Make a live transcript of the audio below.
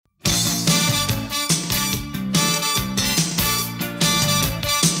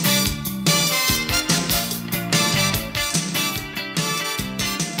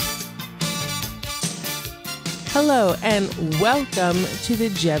Hello and welcome to the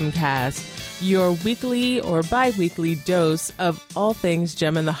Gemcast, your weekly or bi-weekly dose of all things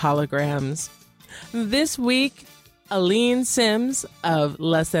Gem and the Holograms. This week, Aline Sims of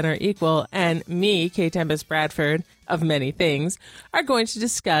Less Than or Equal and me, K. Tempest Bradford of Many Things, are going to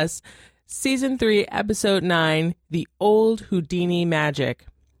discuss Season 3, Episode 9, The Old Houdini Magic.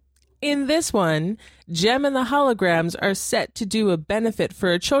 In this one, Gem and the Holograms are set to do a benefit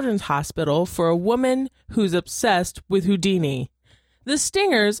for a children's hospital for a woman who's obsessed with Houdini. The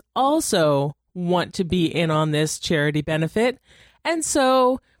Stingers also want to be in on this charity benefit, and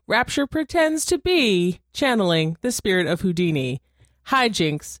so Rapture pretends to be channeling the spirit of Houdini.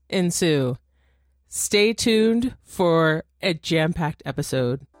 Hijinks ensue. Stay tuned for a jam-packed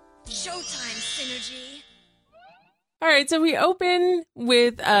episode. Showtime synergy. All right, so we open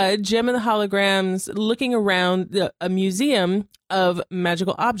with Gem and the Holograms looking around a museum of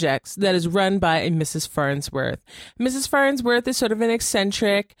magical objects that is run by a Mrs. Farnsworth. Mrs. Farnsworth is sort of an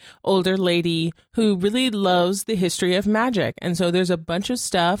eccentric older lady who really loves the history of magic. And so there's a bunch of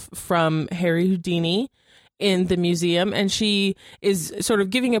stuff from Harry Houdini in the museum, and she is sort of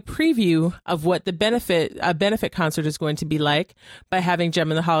giving a preview of what the benefit concert is going to be like by having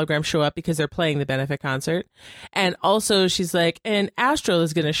Gem and the Hologram show up because they're playing the benefit concert. And also she's like, and Astral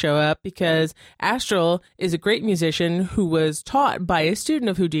is going to show up because Astral is a great musician who was taught by a student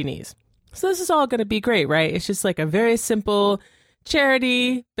of Houdini's. So this is all going to be great, right? It's just like a very simple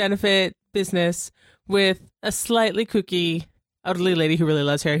charity benefit business with a slightly kooky elderly lady who really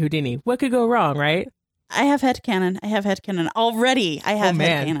loves Harry Houdini. What could go wrong, right? I have headcanon already. I have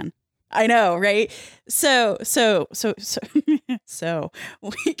headcanon. I know, right? So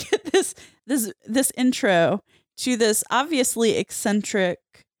we get this intro to this obviously eccentric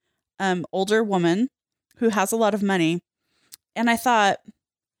older woman who has a lot of money, and I thought,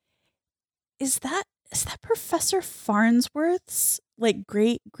 is that Professor Farnsworth's like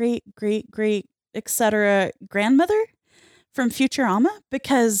great etc. grandmother from Futurama?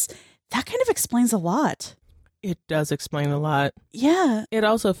 Because that kind of explains a lot. It does explain a lot. Yeah. It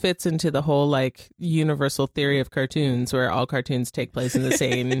also fits into the whole like universal theory of cartoons where all cartoons take place in the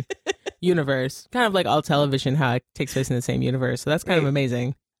same universe. Kind of like all television, how it takes place in the same universe. So that's kind of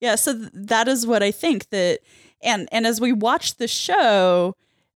amazing. Yeah. So that is what I think that, and as we watch the show,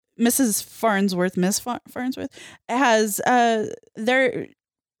 Miss Farnsworth has her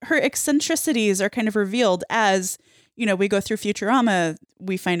eccentricities are kind of revealed as, you know, we go through Futurama,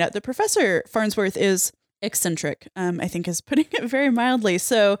 we find out that Professor Farnsworth is eccentric, I think is putting it very mildly.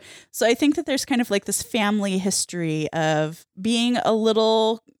 So I think that there's kind of like this family history of being a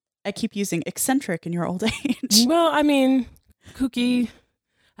little, I keep using eccentric in your old age. Well, I mean, kooky,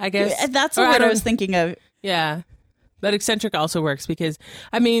 I guess. That's what I was thinking of. Yeah. But eccentric also works because,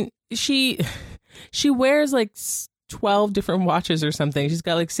 I mean, she wears like 12 different watches or something. She's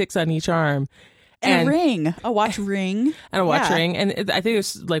got like 6 on each arm. And a ring, a watch ring. And a watch ring. And I think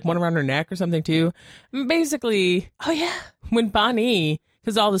there's like one around her neck or something too. Basically, oh yeah. When Bonnie,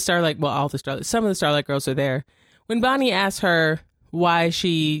 because some of the Starlight girls are there. When Bonnie asks her why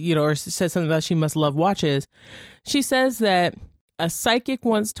she, you know, or says something about she must love watches, she says that a psychic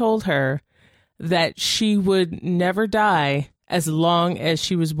once told her that she would never die as long as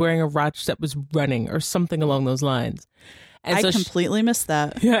she was wearing a watch that was running or something along those lines. And I completely missed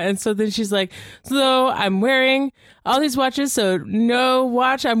that. Yeah, and so then she's like, so I'm wearing all these watches, so no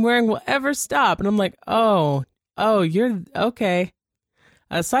watch I'm wearing will ever stop. And I'm like, oh, you're okay.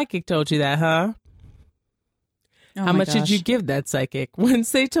 A psychic told you that, huh? How much did you give that psychic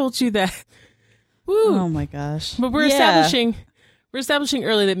once they told you that? Woo. Oh my gosh. But we're establishing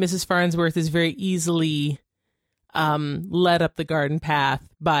early that Mrs. Farnsworth is very easily led up the garden path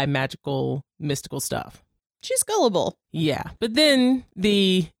by magical, mystical stuff. She's gullible. Yeah. But then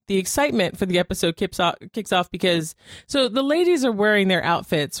the excitement for the episode kicks off because so the ladies are wearing their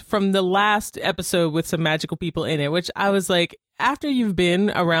outfits from the last episode with some magical people in it, which I was like, after you've been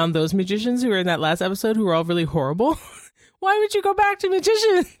around those magicians who were in that last episode who were all really horrible, why would you go back to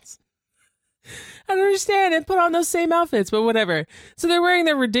magicians? I don't understand, and put on those same outfits, but whatever. So they're wearing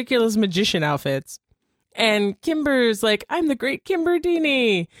their ridiculous magician outfits. And Kimber's like, I'm the great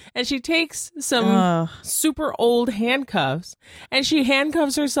Kimber-Dini. And she takes some super old handcuffs and she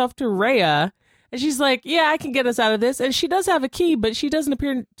handcuffs herself to Rhea. And she's like, yeah, I can get us out of this. And she does have a key, but she doesn't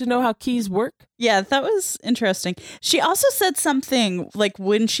appear to know how keys work. Yeah, that was interesting. She also said something like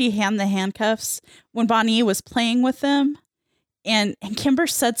when she handed the handcuffs, when Bonnie was playing with them. And Kimber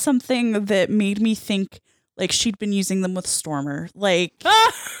said something that made me think, like she'd been using them with Stormer. Like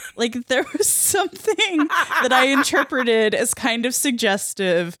there was something that I interpreted as kind of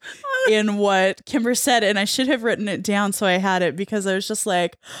suggestive in what Kimber said, and I should have written it down so I had it, because I was just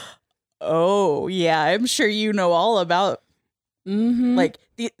like, oh yeah, I'm sure you know all about like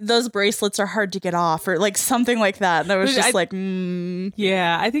those bracelets are hard to get off, or like something like that. And I was just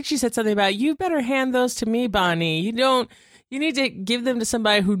yeah, I think she said something about, you better hand those to me, Bonnie. You need to give them to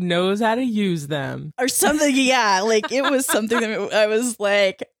somebody who knows how to use them. Or something, yeah. Like, it was something that I was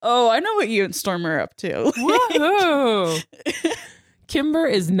like, oh, I know what you and Storm are up to. Woohoo! Kimber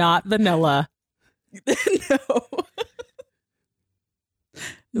is not vanilla.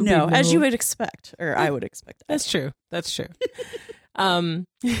 No, as you would expect, or I would expect that. That's true. That's true.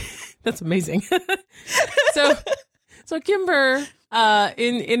 That's amazing. So Kimber,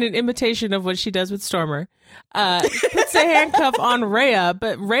 in an imitation of what she does with Stormer, puts a handcuff on Rhea,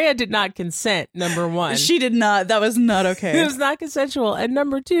 but Rhea did not consent, number one. She did not. That was not okay. It was not consensual. And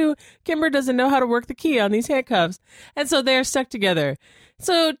number two, Kimber doesn't know how to work the key on these handcuffs. And so they're stuck together.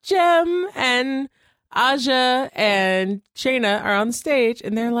 So Jem and Aja and Shayna are on the stage,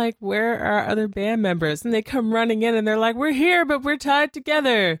 and they're like, where are our other band members? And they come running in, and they're like, we're here, but we're tied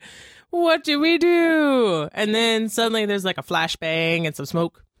together. What do we do? And then suddenly there's like a flashbang and some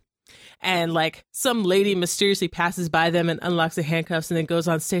smoke. And like some lady mysteriously passes by them and unlocks the handcuffs and then goes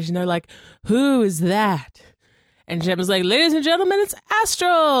on stage, and they're like, who is that? And Jem is like, ladies and gentlemen, it's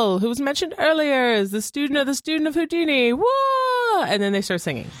Astral, who was mentioned earlier, is the student of Houdini. Whoa! And then they start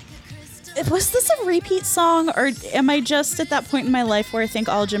singing. Was this a repeat song, or am I just at that point in my life where I think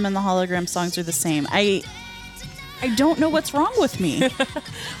all Jem and the Hologram songs are the same? I don't know what's wrong with me.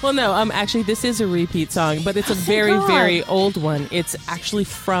 Well, no, actually, this is a repeat song, but it's a very, very old one. It's actually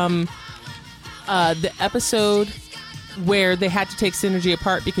from the episode where they had to take Synergy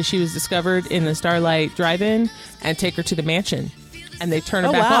apart because she was discovered in the Starlight Drive-In and take her to the mansion. And they turn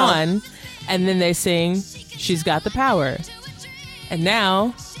her back on, and then they sing, She's Got the Power. And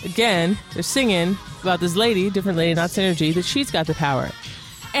now, again, they're singing about this lady, different lady, not Synergy, that she's got the power.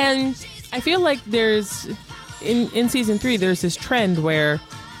 And I feel like there's, in season 3, there's this trend where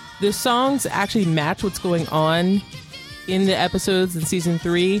the songs actually match what's going on in the episodes in season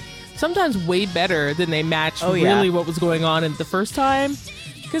 3, sometimes way better than they match really what was going on in the first time.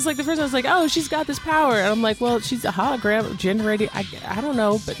 Because like the first time I was like, oh, she's got this power. And I'm like, well, she's a hologram generating. I don't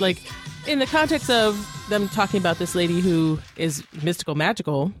know. But like in the context of them talking about this lady who is mystical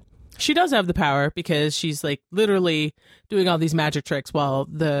magical, she does have the power because she's like literally doing all these magic tricks while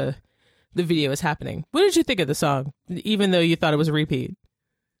the video is happening. What did you think of the song, even though you thought it was a repeat?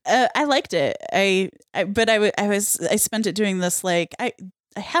 I liked it. I spent it doing this, like, I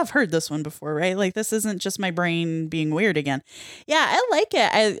have heard this one before, right? Like, this isn't just my brain being weird again. Yeah, I like it.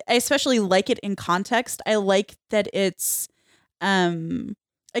 I especially like it in context. I like that it's, again,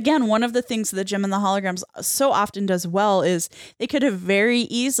 one of the things that Jem and the Holograms so often does well is they could have very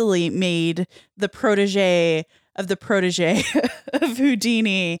easily made the protege of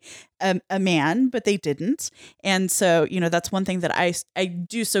Houdini a man, but they didn't. And so, that's one thing that I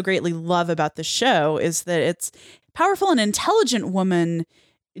do so greatly love about the show is that it's powerful and intelligent woman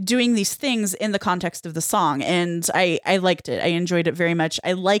doing these things in the context of the song. And I liked it. I enjoyed it very much.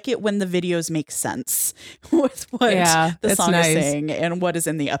 I like it when the videos make sense with what the song is saying and what is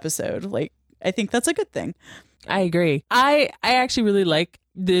in the episode. Like, I think that's a good thing. I agree. I actually really like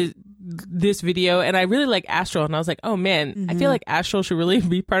this video, and I really like Astral, and I was like, oh man, I feel like Astral should really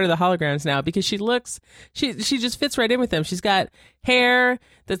be part of the Holograms now, because she just fits right in with them. She's got hair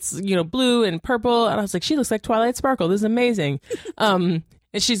that's blue and purple, and I was like, she looks like Twilight Sparkle. This is amazing. And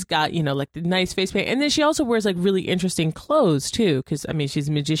she's got like the nice face paint, and then she also wears like really interesting clothes too, because I mean she's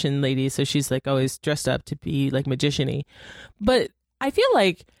a magician lady, so she's like always dressed up to be like magician-y. But I feel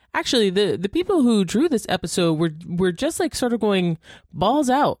like actually the people who drew this episode were just like sort of going balls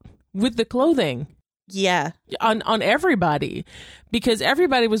out with the clothing. Yeah. On everybody, because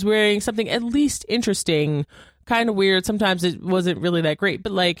everybody was wearing something at least interesting, kind of weird. Sometimes it wasn't really that great,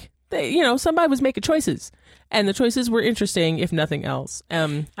 but like somebody was making choices, and the choices were interesting, if nothing else.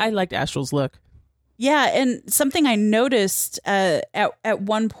 I liked Astral's look. Yeah, and something I noticed at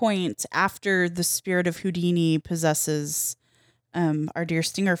one point after the spirit of Houdini possesses our dear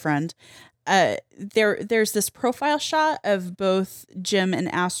Stinger friend, there's this profile shot of both Jem and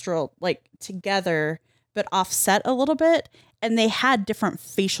Astral like together but offset a little bit, and they had different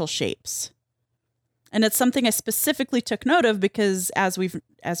facial shapes. And it's something I specifically took note of because as we've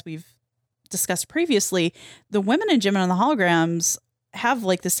discussed previously, the women in Jem and the Holograms have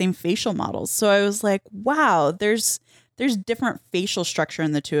like the same facial models. So I was like, wow, there's different facial structure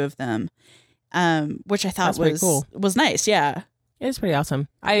in the two of them. which I thought That's cool. was nice. Yeah. It's pretty awesome.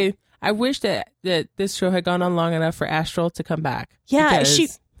 I wish that this show had gone on long enough for Astral to come back. Yeah,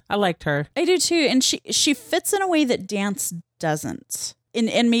 I liked her. I do too, and she fits in a way that Dance doesn't,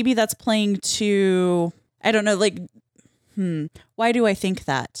 and maybe that's playing to, I don't know, like, why do I think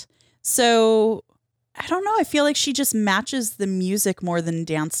that? So I don't know. I feel like she just matches the music more than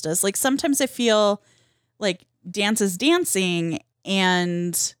Dance does. Like sometimes I feel like Dance is dancing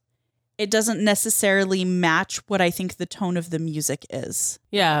and it doesn't necessarily match what I think the tone of the music is.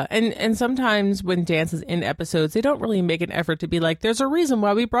 Yeah. And sometimes when Dance is in episodes, they don't really make an effort to be like, there's a reason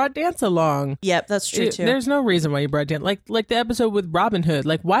why we brought Dance along. Yep, that's true too. There's no reason why you brought Dance. Like the episode with Robin Hood.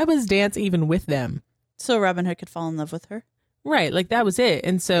 Like, why was Dance even with them? So Robin Hood could fall in love with her. Right. Like that was it.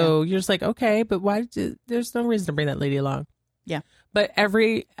 And so you're just like, okay, but why there's no reason to bring that lady along. Yeah. But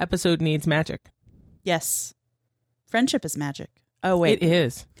every episode needs magic. Yes. Friendship is magic. Oh, wait. It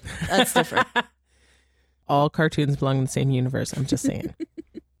is. That's different. All cartoons belong in the same universe. I'm just saying.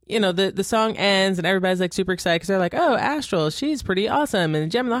 The song ends and everybody's like super excited because they're like, oh, Astral, she's pretty awesome.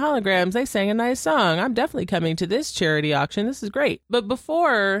 And Gem and the Holograms, they sang a nice song. I'm definitely coming to this charity auction. This is great. But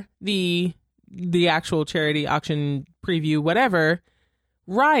before the actual charity auction preview, whatever,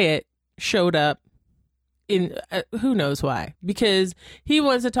 Riot showed up in who knows why, because he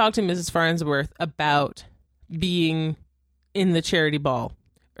wants to talk to Mrs. Farnsworth about being in the charity ball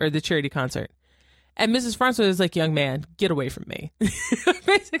or the charity concert. And Mrs. Farnsworth is like, young man, get away from me.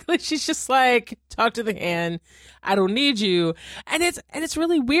 Basically, she's just like, talk to the hand. I don't need you. And it's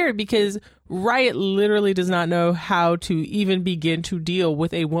really weird because Riot literally does not know how to even begin to deal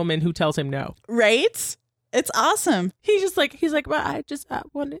with a woman who tells him no. Right? It's awesome. He's like, well, I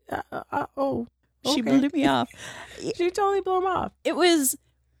wanted, okay. She blew me off. She totally blew him off. It was,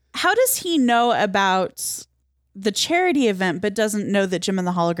 how does he know about the charity event, but doesn't know that Jim and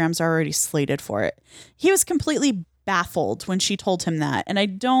the Holograms are already slated for it? He was completely baffled when she told him that. And I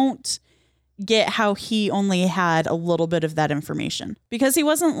don't get how he only had a little bit of that information, because he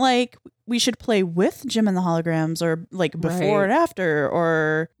wasn't like, we should play with Jim and the Holograms or like before and after,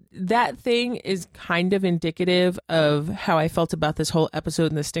 or that thing is kind of indicative of how I felt about this whole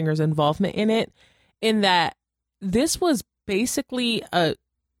episode and the Stinger's involvement in it, in that this was basically a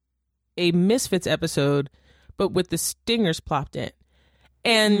Misfits episode, but with the Stingers plopped in.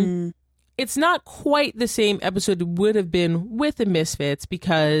 And it's not quite the same episode it would have been with the Misfits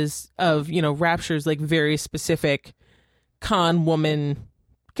because of, Rapture's like very specific con woman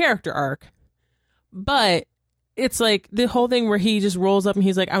character arc. But it's like the whole thing where he just rolls up and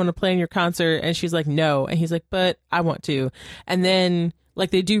he's like, I want to play in your concert. And she's like, no. And he's like, but I want to. And then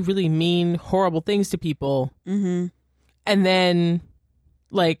like they do really mean, horrible things to people. Mm-hmm. And then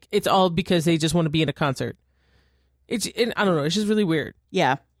like it's all because they just want to be in a concert. I don't know. It's just really weird.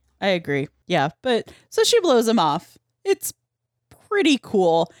 Yeah, I agree. Yeah. But so she blows him off. It's pretty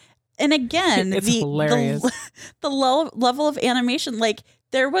cool. And again, it's hilarious. The level of animation, like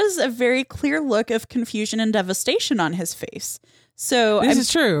there was a very clear look of confusion and devastation on his face. So this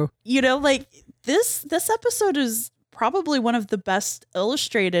is true. Like this episode is probably one of the best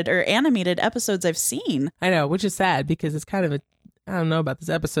illustrated or animated episodes I've seen. I know, which is sad because it's kind of I don't know about this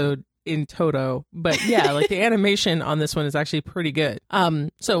episode in toto, but yeah, like the animation on this one is actually pretty good.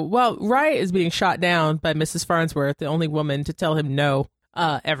 So while Riot is being shot down by Mrs. Farnsworth, the only woman to tell him no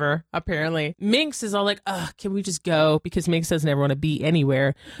ever, apparently, Minx is all like, can we just go? Because Minx doesn't ever want to be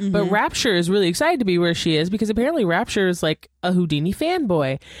anywhere. Mm-hmm. But Rapture is really excited to be where she is because apparently Rapture is like a Houdini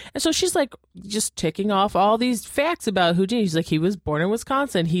fanboy. And so she's like just ticking off all these facts about Houdini. She's like, he was born in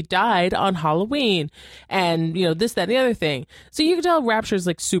Wisconsin. He died on Halloween. And, this, that, and the other thing. So you can tell Rapture's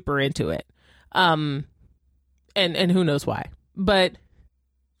like super into it. And who knows why. But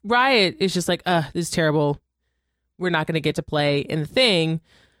Riot is just like, this is terrible. We're not going to get to play in the thing.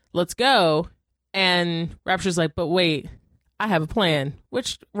 Let's go. And Rapture's like, but wait, I have a plan.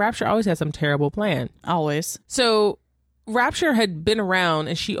 Which Rapture always has some terrible plan. Always. So Rapture had been around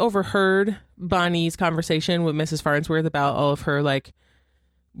and she overheard Bonnie's conversation with Mrs. Farnsworth about all of her like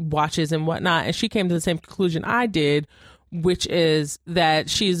watches and whatnot. And she came to the same conclusion I did, which is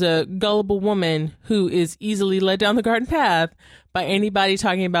that she's a gullible woman who is easily led down the garden path by anybody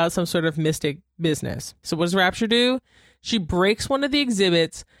talking about some sort of mystic business. So what does Rapture do? She breaks one of the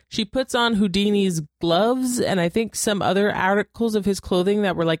exhibits. She puts on Houdini's gloves and I think some other articles of his clothing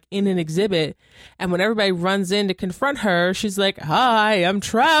that were like in an exhibit. And when everybody runs in to confront her, she's like, hi, I'm let's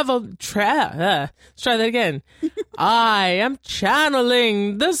try that again. I am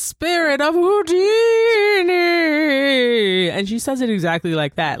channeling the spirit of Houdini. And she says it exactly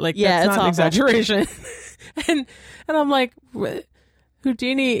like that. Like, that's not an exaggeration. and I'm like,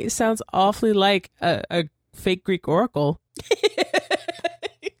 Houdini sounds awfully like a fake Greek oracle.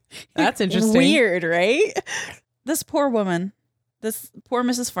 That's interesting. Weird, right? This poor woman, this poor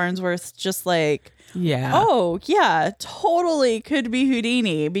Mrs. Farnsworth, just like, yeah. oh, yeah, totally could be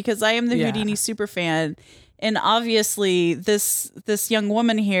Houdini, because I am the Houdini super fan. And obviously, this young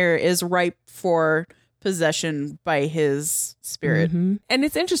woman here is ripe for possession by his spirit. Mm-hmm. And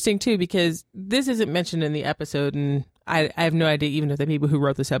it's interesting, too, because this isn't mentioned in the episode, and I have no idea even if the people who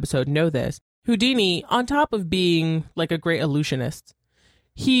wrote this episode know this. Houdini, on top of being like a great illusionist,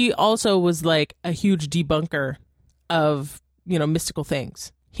 he also was like a huge debunker of, mystical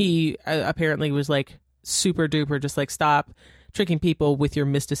things. He apparently was like super duper, just like, stop tricking people with your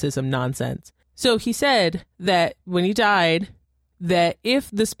mysticism nonsense. So he said that when he died, that if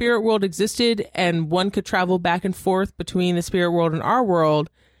the spirit world existed and one could travel back and forth between the spirit world and our world,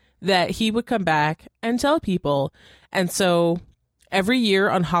 that he would come back and tell people. And so every year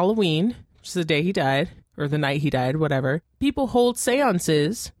on Halloween, which is the day he died, or the night he died, whatever, people hold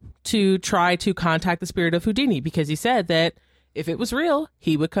seances to try to contact the spirit of Houdini, because he said that if it was real,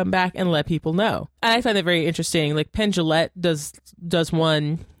 he would come back and let people know. And I find that very interesting. Like Penn Jillette does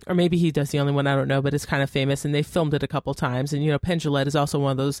one, or maybe he does the only one, I don't know, but it's kind of famous, and they filmed it a couple times. And, Penn Jillette is also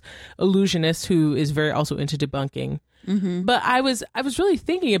one of those illusionists who is very also into debunking. Mm-hmm. But I was really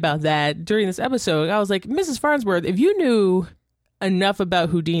thinking about that during this episode. I was like, Mrs. Farnsworth, if you knew enough about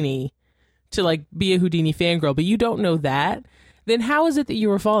Houdini to like be a Houdini fangirl, but you don't know that, then how is it that you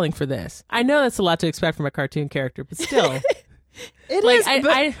were falling for this? I know that's a lot to expect from a cartoon character, but still. It like,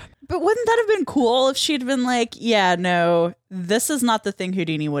 is, but wouldn't that have been cool if she'd been like, yeah, no, this is not the thing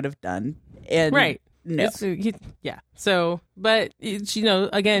Houdini would have done. And right. No. Yeah. So, but,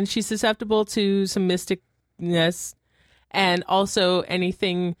 again, she's susceptible to some mysticness, and also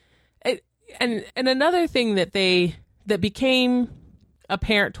anything. And another thing that became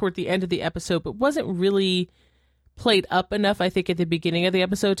apparent toward the end of the episode, but wasn't really played up enough, I think, at the beginning of the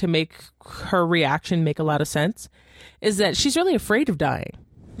episode to make her reaction make a lot of sense, is that she's really afraid of dying.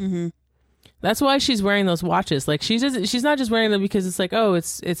 Mm-hmm. That's why she's wearing those watches. Like she's not just wearing them because it's like, oh,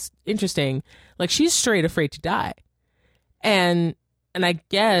 it's interesting. Like she's straight afraid to die. And I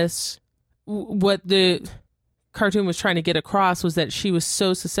guess what the cartoon was trying to get across was that she was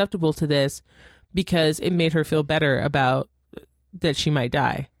so susceptible to this because it made her feel better about that she might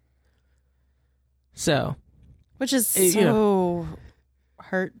die. So, which is so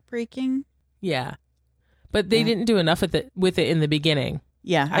heartbreaking. Yeah. But they didn't do enough with it in the beginning.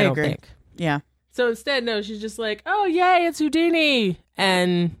 Yeah, I don't agree. think. Yeah. So instead, no, she's just like, oh, yay, it's Houdini.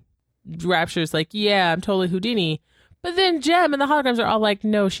 And Rapture's like, yeah, I'm totally Houdini. But then Jem and the holograms are all like,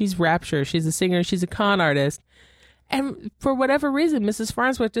 no, she's Rapture. She's a singer. She's a con artist. And for whatever reason, Mrs.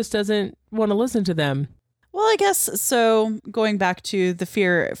 Farnsworth just doesn't want to listen to them. Well, I guess so. Going back to the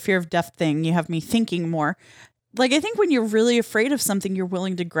fear of death thing, you have me thinking more. Like, I think when you're really afraid of something, you're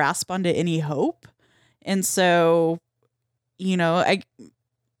willing to grasp onto any hope. And so,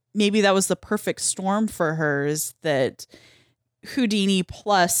 maybe that was the perfect storm for her, is that Houdini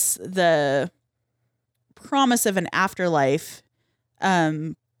plus the promise of an afterlife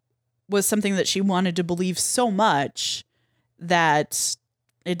was something that she wanted to believe so much that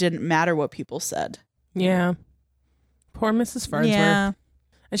it didn't matter what people said. Yeah. Poor Mrs. Farnsworth. Yeah.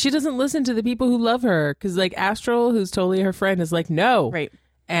 And she doesn't listen to the people who love her, because like Astral, who's totally her friend, is like, no. Right.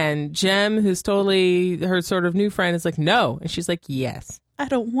 And Jem, who's totally her sort of new friend, is like, no. And she's like, yes. I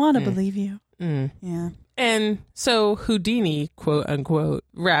don't want to believe you. Mm. Yeah. And so Houdini, quote unquote,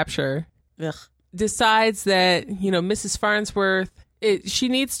 Rapture, Ugh. decides that, Mrs. Farnsworth, she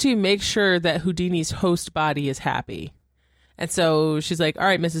needs to make sure that Houdini's host body is happy. And so she's like, all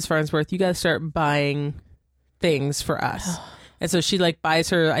right, Mrs. Farnsworth, you got to start buying things for us. And so she like buys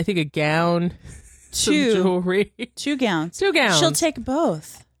her, I think, a gown, some jewelry. 2 gowns. 2 gowns. She'll take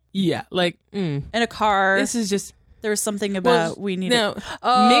both. Yeah. Like, in a car. This is just. There was something about we need. No.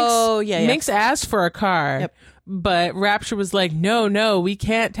 Minx asked for a car. Yep. But Rapture was like, no, we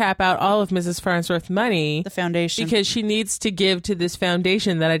can't tap out all of Mrs. Farnsworth's money. The foundation. Because she needs to give to this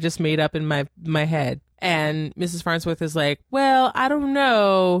foundation that I just made up in my head. And Mrs. Farnsworth is like, well, I don't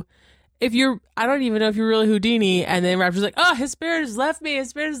know. I don't even know if you're really Houdini. And then Rapture's like, oh, his spirit has left me.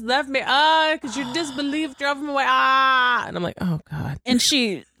 Because your disbelief drove him away. And I'm like, oh, God. And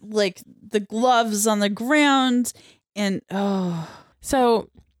she, like, the gloves on the ground. And, So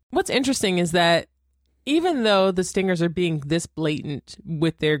what's interesting is that even though the Stingers are being this blatant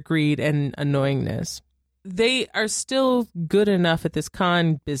with their greed and annoyingness, they are still good enough at this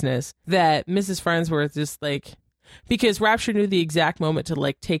con business that Mrs. Farnsworth just like, because Rapture knew the exact moment to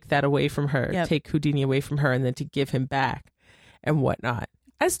like take that away from her, take Houdini away from her, and then to give him back. and whatnot.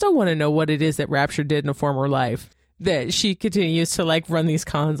 I still want to know what it is that Rapture did in a former life that she continues to like run these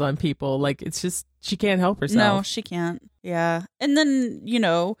cons on people. Like, it's just, she can't help herself. No, she can't. Yeah. And then,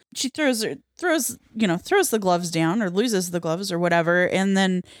 she throws the gloves down or loses the gloves or whatever. And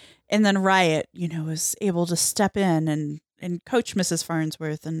then Riot, is able to step in and coach Mrs.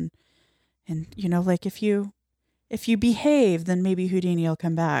 Farnsworth and like if you behave, then maybe Houdini will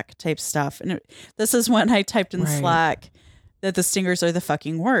come back type stuff. And this is when I typed in Slack that the Stingers are the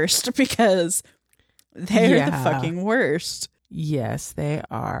fucking worst because they're the fucking worst. Yes, they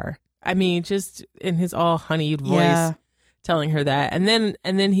are. I mean, just in his all honeyed voice telling her that. And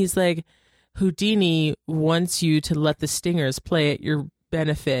then he's like, Houdini wants you to let the Stingers play at your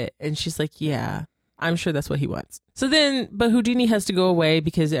benefit. And she's like, yeah, I'm sure that's what he wants. So then, but Houdini has to go away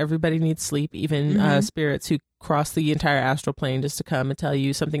because everybody needs sleep, even spirits who cross the entire astral plane just to come and tell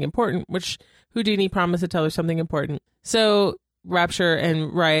you something important, which Houdini promised to tell her something important. So Rapture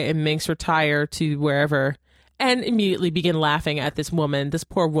and Riot and Minx retire to wherever and immediately begin laughing at this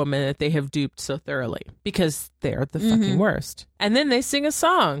poor woman that they have duped so thoroughly because they're the fucking worst. And then they sing a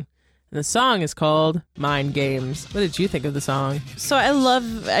song. And the song is called Mind Games. What did you think of the song? So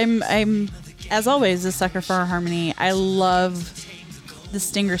I'm as always a sucker for a harmony. I love the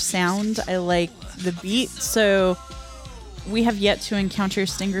Stinger sound. I like the beat. So we have yet to encounter a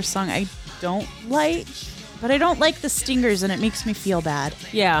Stinger song I don't like, but I don't like the Stingers and it makes me feel bad.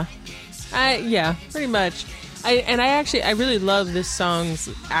 Yeah. Pretty much. I really love this song's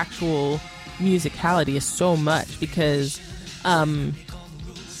actual musicality so much because just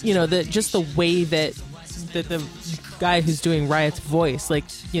the way that the guy who's doing Riot's voice, like,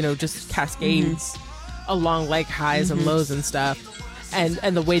 just cascades along like highs and lows and stuff.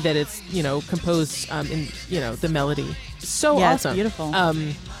 And the way that it's, composed in, the melody. So awesome. It's beautiful.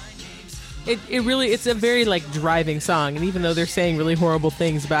 It's a very like driving song. And even though they're saying really horrible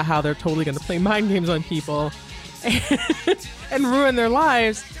things about how they're totally going to play mind games on people and ruin their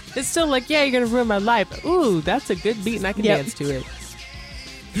lives, it's still like, yeah, you're going to ruin my life. Ooh, that's a good beat and I can dance to it.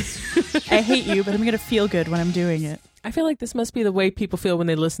 I hate you, but I'm going to feel good when I'm doing it. I feel like this must be the way people feel when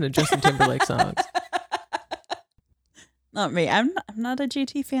they listen to Justin Timberlake songs. Not me. I'm not a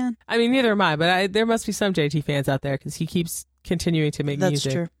JT fan. I mean, neither am I, but there must be some JT fans out there because he keeps continuing to make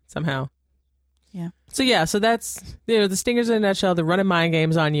music somehow. Yeah. So that's, the Stingers in a nutshell. They're running mind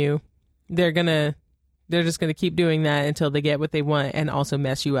games on you. They're just going to keep doing that until they get what they want and also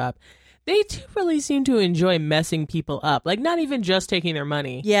mess you up. They do really seem to enjoy messing people up. Like, not even just taking their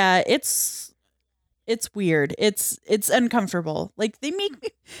money. Yeah, it's weird. It's uncomfortable. Like, they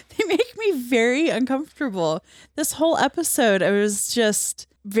make me very uncomfortable. This whole episode, I was just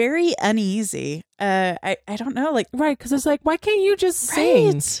very uneasy. I don't know, like, right, because it's like, why can't you just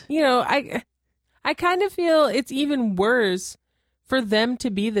sing? I kind of feel it's even worse for them to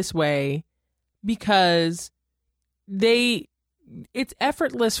be this way because it's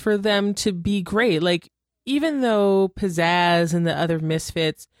effortless for them to be great. Like, even though Pizzazz and the other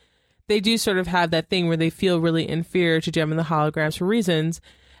misfits, they do sort of have that thing where they feel really inferior to Gem and the Holograms for reasons.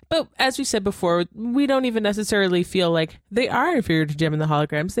 But as we said before, we don't even necessarily feel like they are inferior to Gem and the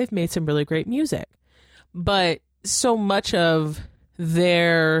Holograms. They've made some really great music. But so much of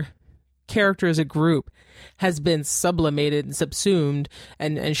their character as a group has been sublimated and subsumed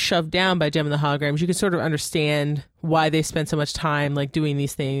and shoved down by Gem and the Holograms. You can sort of understand why they spend so much time like doing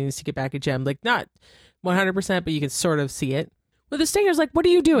these things to get back at Gem. Like, not 100%, but you can sort of see it. With the Stingers, like, what are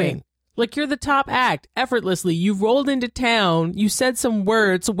you doing? Right. Like, you're the top act. Effortlessly, you rolled into town. You said some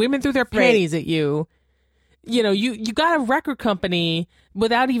words. Women threw their panties at you. You got a record company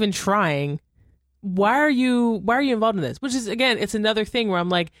without even trying. Why are you involved in this? Which is, again, it's another thing where I'm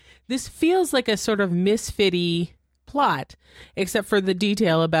like, this feels like a sort of misfitty plot, except for the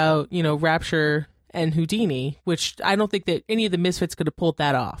detail about, Rapture and Houdini, which I don't think that any of the misfits could have pulled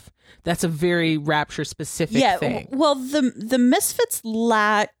that off. That's a very Rapture specific thing. Well, the misfits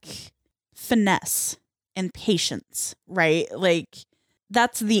lack finesse and patience, right? Like,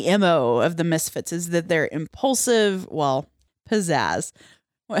 that's the MO of the misfits, is that they're impulsive. Well, Pizzazz.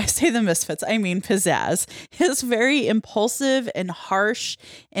 When I say the misfits, I mean Pizzazz is very impulsive and harsh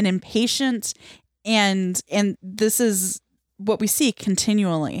and impatient, and this is what we see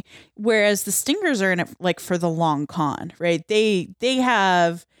continually. Whereas the Stingers are in it like for the long con, right? They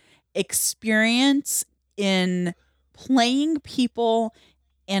have experience in playing people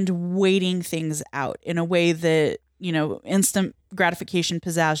and waiting things out in a way that, instant gratification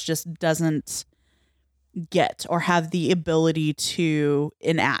Pizzazz just doesn't get or have the ability to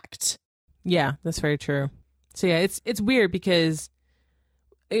enact. Yeah, that's very true. So yeah, it's weird because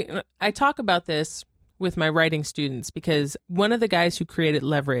I talk about this with my writing students because one of the guys who created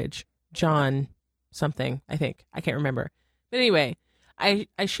Leverage, John something, I think, I can't remember. But anyway, I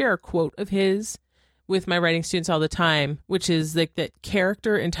share a quote of his with my writing students all the time, which is like that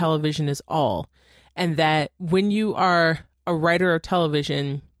character in television is all. And that when you are a writer of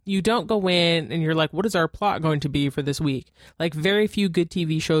television, you don't go in and you're like, what is our plot going to be for this week? Like very few good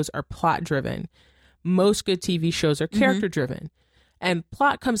TV shows are plot driven. Most good TV shows are character driven. And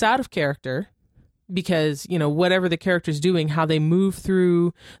plot comes out of character because, you know, whatever the character's doing, how they move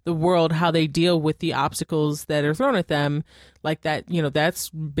through the world, how they deal with the obstacles that are thrown at them, like that, you know, that's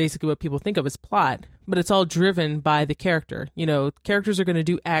basically what people think of as plot, but it's all driven by the character. You know, characters are going to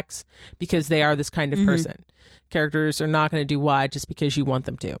do X because they are this kind of person. Characters are not going to do Y just because you want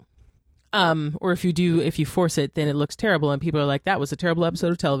them to. Or if you force it, then it looks terrible and people are like, that was a terrible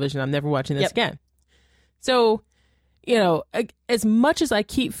episode of television. I'm never watching this again. So, you know, as much as I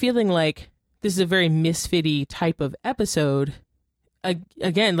keep feeling like this is a very misfitty type of episode,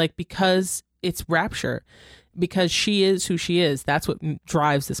 again, like because it's Rapture, because she is who she is, that's what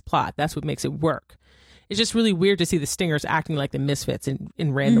drives this plot. That's what makes it work. It's just really weird to see the Stingers acting like the misfits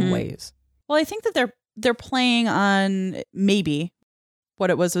in random ways. Well, I think that they're playing on, maybe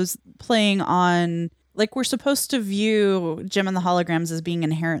what it was playing on, like, we're supposed to view Jem and the Holograms as being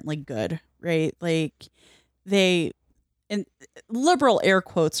inherently good, right? Like they, and liberal air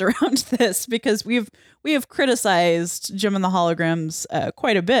quotes around this because we have criticized Jem and the Holograms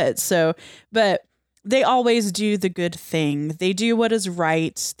quite a bit. So, but they always do the good thing. They do what is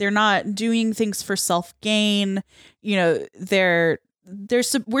right. They're not doing things for self-gain. You know,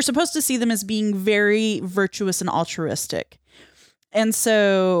 we're supposed to see them as being very virtuous and altruistic. And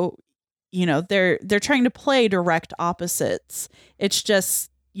so, you know, they're trying to play direct opposites. It's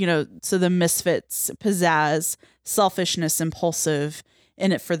just, you know, so the misfits pizzazz, selfishness, impulsive,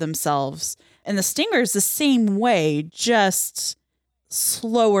 in it for themselves. And the Stingers the same way, just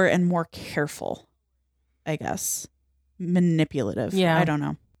slower and more careful, I guess. Manipulative. Yeah. I don't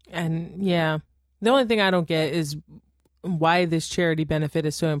know. And yeah, the only thing I don't get is why this charity benefit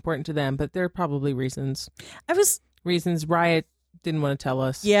is so important to them, but there are probably reasons. Reasons Riot didn't want to tell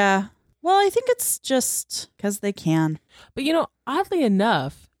us. Yeah. Well, I think it's just because they can. But, you know, oddly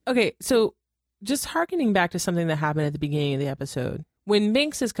enough, okay, so just hearkening back to something that happened at the beginning of the episode, when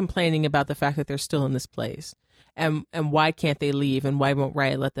Minx is complaining about the fact that they're still in this place and why can't they leave and why won't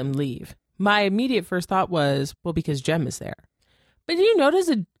Riot let them leave? My immediate first thought was, well, because Jem is there. But did you notice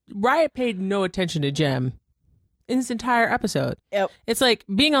that Riot paid no attention to Jem in this entire episode? Yep. It's like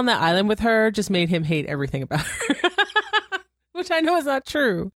being on that island with her just made him hate everything about her, which I know is not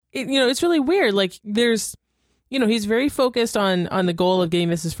true. It's really weird. Like there's, he's very focused on the goal of getting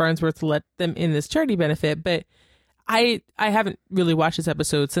Mrs. Farnsworth to let them in this charity benefit. But I haven't really watched this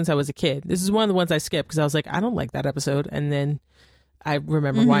episode since I was a kid. This is one of the ones I skipped because I was like, I don't like that episode. And then I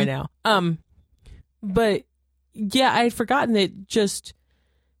remember why now. But yeah, I had forgotten that just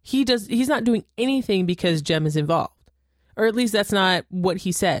he's not doing anything because Jem is involved. Or at least that's not what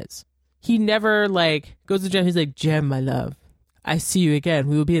he says. He never goes to Jem. He's like, Jem, my love, I see you again.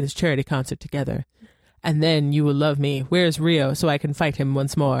 We will be at this charity concert together. And then you will love me. Where's Rio so I can fight him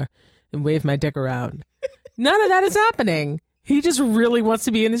once more and wave my dick around? None of that is happening. He just really wants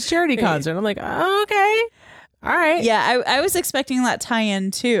to be in this charity concert. I'm like, oh, okay. All right. Yeah, I was expecting that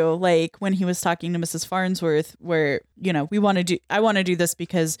tie-in too, like when he was talking to Mrs. Farnsworth, where, I want to do this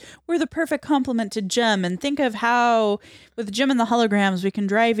because we're the perfect complement to Jem, and think of how with Jem and the Holograms we can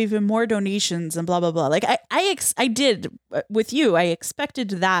drive even more donations and blah blah blah. Like I did with you. I expected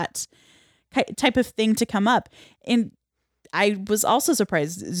that type of thing to come up, and I was also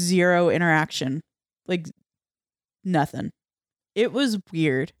surprised. Zero interaction, like nothing. It was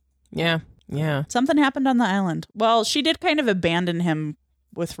weird. Yeah. Yeah. Something happened on the island. Well, she did kind of abandon him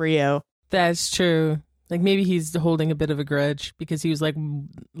with Rio. That's true. Like maybe he's holding a bit of a grudge because he was like,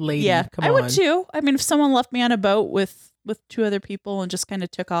 lady, yeah, come on. I would too. I mean, if someone left me on a boat with two other people and just kind of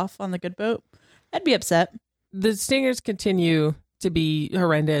took off on the good boat, I'd be upset. The Stingers continue to be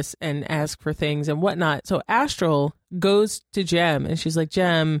horrendous and ask for things and whatnot. So Astral goes to Jem and she's like,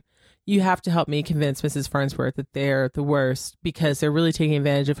 Jem, you have to help me convince Mrs. Farnsworth that they're the worst because they're really taking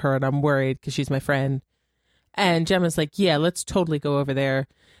advantage of her and I'm worried because she's my friend. And Gemma's like, yeah, let's totally go over there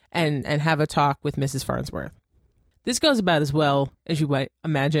and have a talk with Mrs. Farnsworth. This goes about as well as you might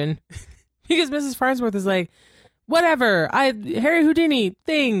imagine because Mrs. Farnsworth is like, whatever, Harry Houdini,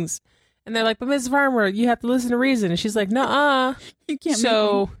 things. And they're like, but Mrs. Farnsworth, you have to listen to reason. And she's like, nuh-uh. You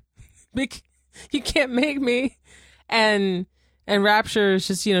can't you can't make me. And Rapture is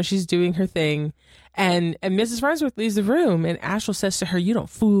just, she's doing her thing. And Mrs. Farnsworth leaves the room, and Astral says to her, "You don't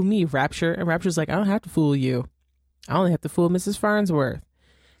fool me, Rapture." And Rapture's like, "I don't have to fool you. I only have to fool Mrs. Farnsworth."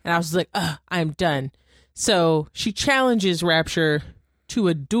 And I was like, I'm done. So she challenges Rapture to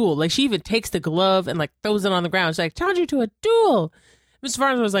a duel. Like, she even takes the glove and like throws it on the ground. She's like, "Challenge you to a duel." Mrs.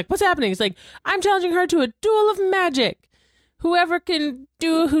 Farnsworth was like, "What's happening?" It's like, "I'm challenging her to a duel of magic. Whoever can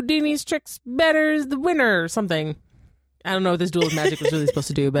do Houdini's tricks better is the winner," or something. I don't know what this duel of magic was really supposed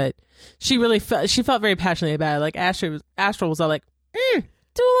to do, but she felt very passionately about it. Like, Astral was all like,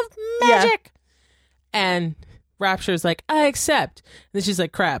 "Duel of magic." Yeah. And Rapture's like, "I accept." And then she's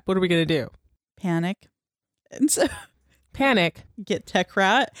like, "Crap, what are we going to do?" Panic. And so Panic. Get Tech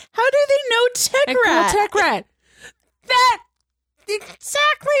Rat. How do they know Tech Rat? Tech Rat. That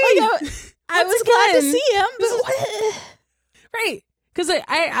exactly. I was glad to see him, but what? Right. Because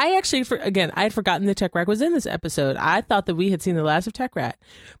I actually, I had forgotten that Tech Rat was in this episode. I thought that we had seen the last of Tech Rat.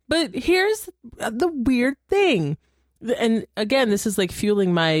 But here's the weird thing. And again, this is like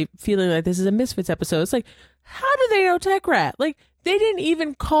fueling my feeling like this is a Misfits episode. It's like, how do they know Tech Rat? Like, they didn't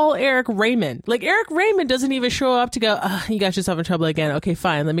even call Eric Raymond. Like, Eric Raymond doesn't even show up to go, "You got yourself in trouble again. Okay,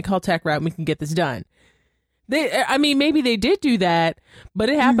 fine. Let me call Tech Rat and we can get this done." Maybe they did do that, but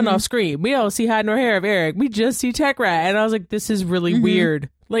it happened off screen. We don't see hide nor hair of Eric. We just see Tech Rat. And I was like, this is really weird.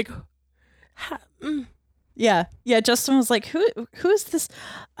 Like, Yeah. Justin was like, who is this?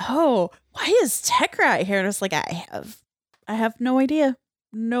 Oh, why is Tech Rat here? And I was like, I have no idea.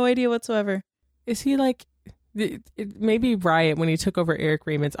 No idea whatsoever. Is he like, maybe Riot, when he took over Eric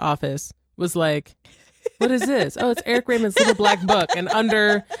Raymond's office, was like, "What is this? Oh, it's Eric Raymond's little black book." And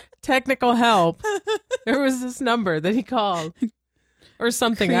under technical help, there was this number that he called or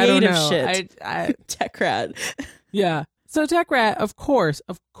something. Creative I don't know. Shit. Tech Rat. Yeah. So Tech Rat, of course,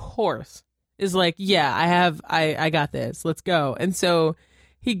 is like, "Yeah, I got this. Let's go." And so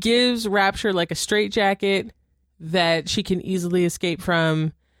he gives Rapture like a straitjacket that she can easily escape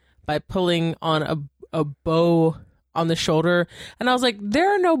from by pulling on a bow on the shoulder. And I was like,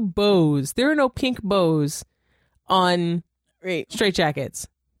 there are no bows. There are no pink bows on straitjackets.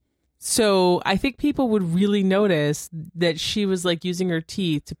 So I think people would really notice that she was like using her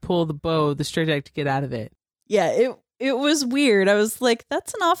teeth to pull the straitjacket to get out of it. Yeah, it was weird. I was like,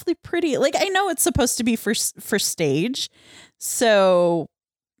 that's an awfully pretty, like, I know it's supposed to be for stage. So,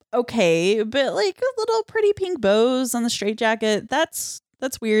 okay, but like a little pretty pink bows on the straitjacket, that's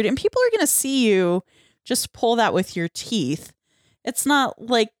weird. And people are going to see you just pull that with your teeth. It's not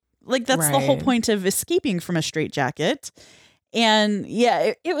like that's the whole point of escaping from a straitjacket. And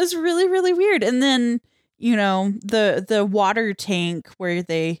yeah, it was really, really weird. And then, the water tank where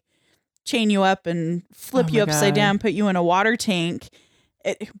they chain you up and flip you upside down, put you in a water tank.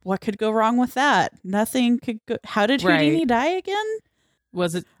 What could go wrong with that? Nothing could go. How did Houdini die again?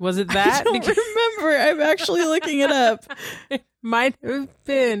 Was it that? I don't remember. I'm actually looking it up. It might have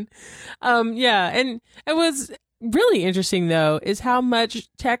been. Yeah. And it was really interesting, though, is how much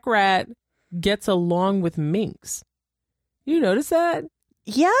Tech Rat gets along with Minx. You notice that?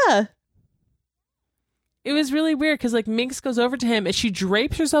 Yeah. It was really weird because like Minx goes over to him and she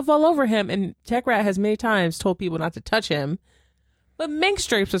drapes herself all over him. And Tech Rat has many times told people not to touch him. But Minx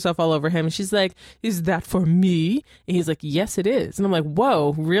drapes herself all over him and she's like, "Is that for me?" And he's like, "Yes, it is." And I'm like,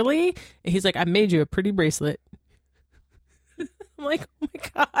 "Whoa, really?" And he's like, "I made you a pretty bracelet." I'm like, "Oh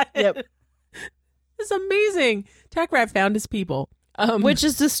my God." Yep. It's amazing. Tech Rat found his people. Which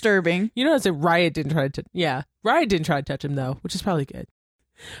is disturbing. You notice that Riot didn't try to touch him though, which is probably good.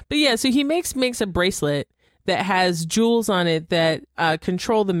 But yeah, so he makes Minx a bracelet that has jewels on it that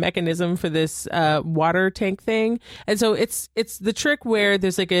control the mechanism for this water tank thing. And so it's the trick where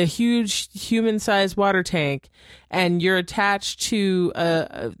there's like a huge human-sized water tank and you're attached to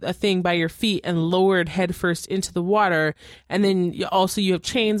a thing by your feet and lowered headfirst into the water. And then you have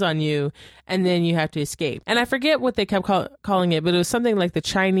chains on you and then you have to escape. And I forget what they kept calling it, but it was something like the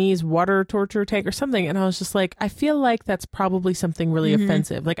Chinese water torture tank or something. And I was just like, I feel like that's probably something really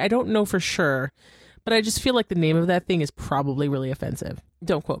offensive. Like, I don't know for sure. But I just feel like the name of that thing is probably really offensive.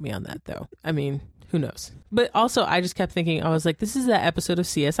 Don't quote me on that, though. I mean, who knows? But also, I just kept thinking, I was like, this is that episode of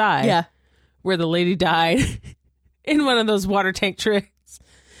CSI where the lady died in one of those water tank tricks.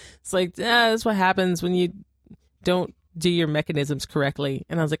 It's like, that's what happens when you don't do your mechanisms correctly.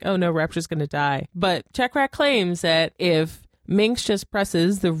 And I was like, oh no, Rapture's going to die. But Tech Rat claims that if Minx just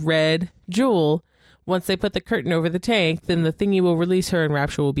presses the red jewel, once they put the curtain over the tank, then the thingy will release her and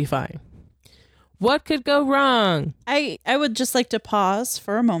Rapture will be fine. What could go wrong? I would just like to pause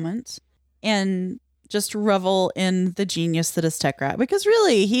for a moment and just revel in the genius that is Tech Rat, because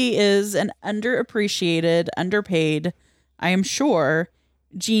really he is an underappreciated, underpaid, I am sure,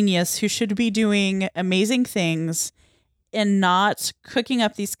 genius who should be doing amazing things and not cooking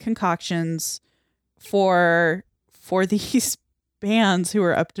up these concoctions for these bands who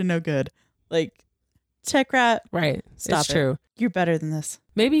are up to no good. Like, Tech Rat, Right. stop It's it. true. You're better than this.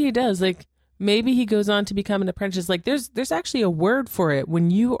 Maybe he does. Like, maybe he goes on to become an apprentice. Like, there's actually a word for it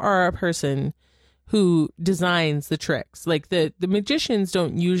when you are a person who designs the tricks. Like, the magicians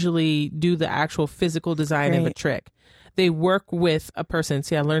don't usually do the actual physical design of a Right. trick. They work with a person.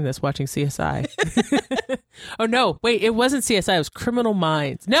 See, I learned this watching CSI. Oh, no. Wait, it wasn't CSI. It was Criminal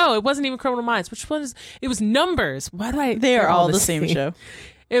Minds. No, it wasn't even Criminal Minds. Which one is... It was Numbers. Why do I... They are they're all the same show.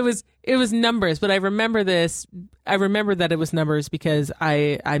 It was Numbers, but I remember this. I remember that it was Numbers because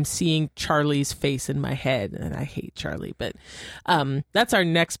I'm seeing Charlie's face in my head, and I hate Charlie. But that's our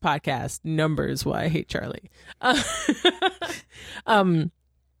next podcast, Numbers. Why I hate Charlie.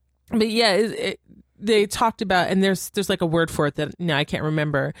 But yeah, they talked about, and there's like a word for it that I can't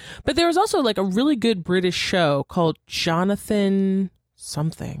remember. But there was also like a really good British show called Jonathan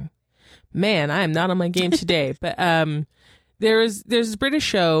something. Man, I am not on my game today, but there's this British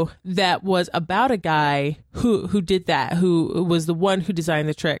show that was about a guy who did that, who was the one who designed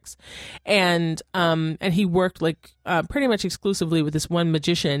the tricks, and he worked like pretty much exclusively with this one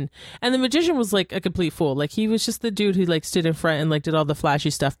magician, and the magician was like a complete fool. Like, he was just the dude who like stood in front and like did all the flashy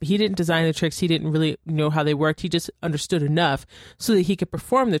stuff, but he didn't design the tricks. He didn't really know how they worked. He just understood enough so that he could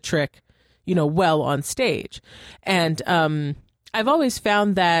perform the trick, well on stage. And I've always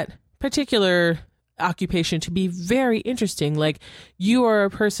found that particular occupation to be very interesting. Like, you are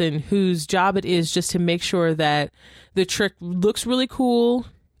a person whose job it is just to make sure that the trick looks really cool,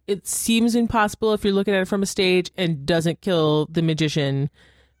 it seems impossible if you're looking at it from a stage, and doesn't kill the magician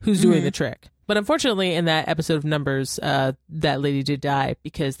who's doing the trick. But unfortunately, in that episode of Numbers, that lady did die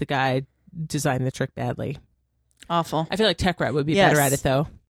because the guy designed the trick badly. Awful. I feel like Tech Rat would be Yes. better at it, though.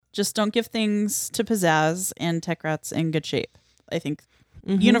 Just don't give things to pizzazz, and Tech Rat's in good shape. I think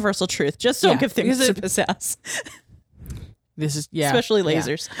universal truth. Just don't Yeah, give things because to pizzazz. This is Especially yeah.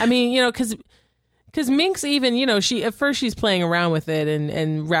 lasers. I mean, because Minx even, she at first she's playing around with it,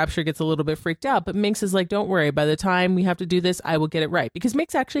 and Rapture gets a little bit freaked out, but Minx is like, don't worry, by the time we have to do this, I will get it right, because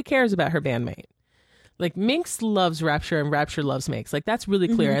Minx actually cares about her bandmate. Like, Minx loves Rapture and Rapture loves Minx. Like, that's really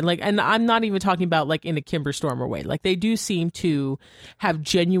clear. And I'm not even talking about like in a Kimber Stormer way. Like, they do seem to have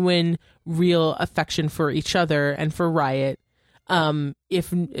genuine, real affection for each other and for Riot. But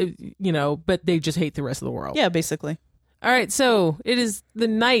they just hate the rest of the world. Yeah, basically. All right, so it is the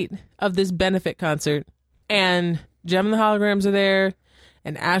night of this benefit concert, and Gem and the Holograms are there,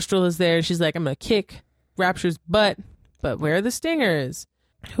 and Astral is there, and she's like, I'm going to kick Rapture's butt, but where are the stingers?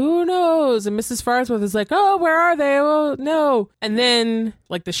 Who knows? And Mrs. Farnsworth is like, oh, where are they? Oh, no. And then,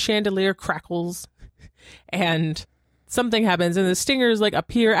 like, the chandelier crackles, and something happens, and the stingers, like,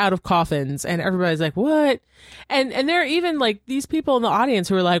 appear out of coffins, and everybody's like, what? And there are even, like, these people in the audience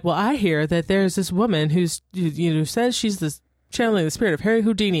who are like, well, I hear that there's this woman who says she's this channeling the spirit of Harry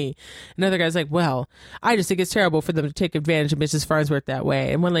Houdini. Another guy's like, well, I just think it's terrible for them to take advantage of Mrs. Farnsworth that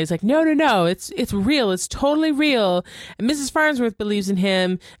way. And one lady's like, no, it's real. It's totally real. And Mrs. Farnsworth believes in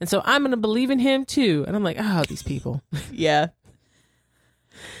him, and so I'm going to believe in him too. And I'm like, oh, these people. Yeah.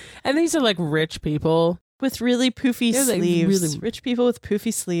 And these are like rich people. With really poofy They're, like, sleeves. really- Rich people with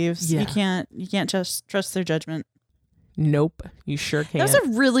poofy sleeves. Yeah. You can't just trust their judgment. Nope, you sure can't. That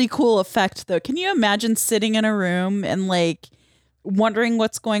was a really cool effect, though. Can you imagine sitting in a room and like wondering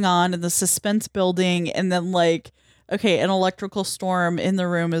what's going on and the suspense building, and then like, okay, an electrical storm in the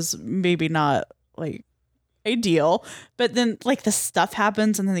room is maybe not like ideal, but then like the stuff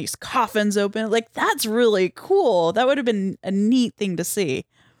happens and then these coffins open. Like, that's really cool. That would have been a neat thing to see.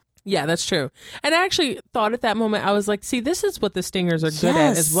 Yeah, that's true. And I actually thought at that moment, I was like, see, this is what the Stingers are good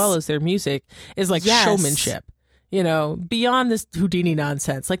at, as well as their music, is like showmanship. Beyond this Houdini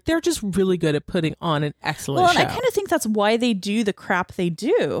nonsense. Like, they're just really good at putting on an excellent show. And I kind of think that's why they do the crap they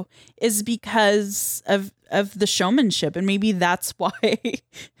do, is because of the showmanship. And maybe that's why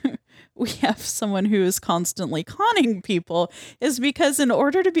we have someone who is constantly conning people, is because in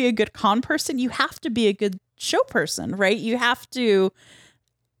order to be a good con person, you have to be a good show person, right? You have to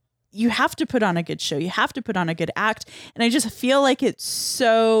put on a good show. You have to put on a good act. And I just feel like it's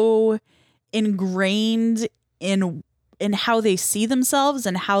so ingrained in how they see themselves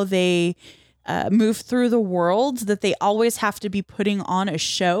and how they move through the world, that they always have to be putting on a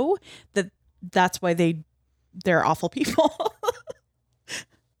show, that's why they're awful people.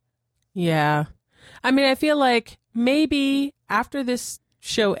 Yeah. I mean, I feel like maybe after this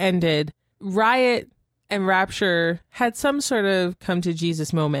show ended, Riot and Rapture had some sort of come to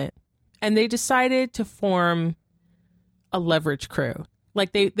Jesus moment, and they decided to form a leverage crew.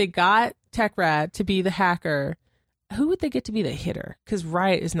 Like they got Tech Rat to be the hacker. Who would they get to be the hitter? Because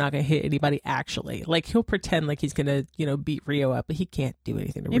Riot is not going to hit anybody actually. Like he'll pretend like he's going to, you know, beat Rio up, but he can't do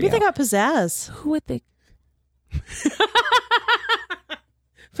anything to Maybe Rio. they got Pizzazz. Who would they?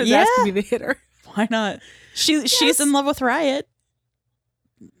 Pizzazz could be the hitter. Why not? She's in love with Riot.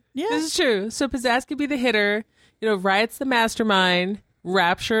 Yeah, this is true. So Pizzazz could be the hitter. You know, Riot's the mastermind.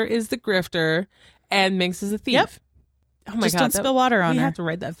 Rapture is the grifter, and Minx is a thief. Yep. Oh my just god! don't spill water on we her. have to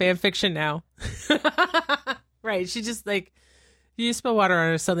write that fan fiction now. Right? She just like you spill water on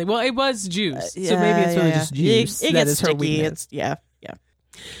her or something. Well, it was juice, so maybe it's really just juice. It that gets is her sticky. weakness. Yeah.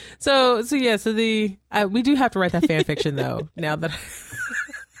 So the we do have to write that fan fiction though. Now that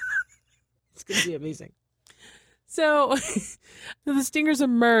it's gonna be amazing. So the Stingers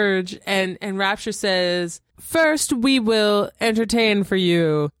emerge and Rapture says, "First we will entertain for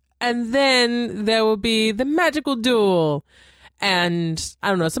you, and then there will be the magical duel." And I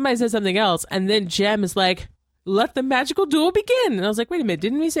don't know, somebody said something else, and then Jem is like, "Let the magical duel begin." And I was like, wait a minute,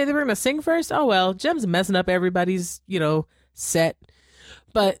 didn't we say they were gonna sing first? Oh well, Jem's messing up everybody's, you know, set.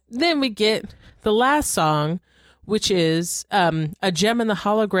 But then we get the last song, which is a Jem and the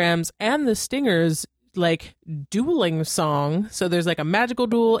Holograms and the Stingers like dueling song. So there's like a magical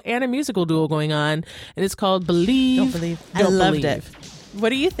duel and a musical duel going on, and it's called Believe. Don't believe. Don't I loved Believe. it. What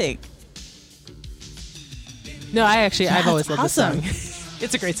do you think? No, I've always loved awesome. this song.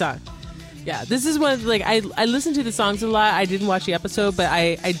 It's a great song. Yeah, this is one like I listen to the songs a lot. I didn't watch the episode, but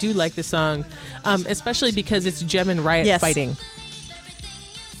I do like this song, especially because it's Jem and Riot fighting.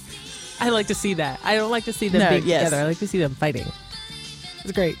 I like to see that. I don't like to see them being together. I like to see them fighting.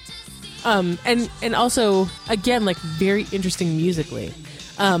 It's great. And also again, like very interesting musically.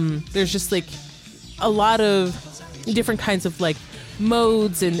 There's just like a lot of different kinds of like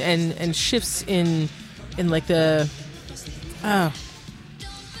modes and shifts in like the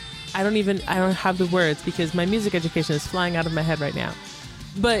I don't have the words because my music education is flying out of my head right now.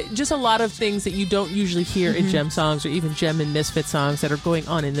 But just a lot of things that you don't usually hear in Jem songs or even Jem and Misfit songs that are going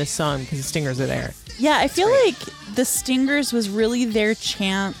on in this song because the Stingers are there. Yeah, I feel like the Stingers was really their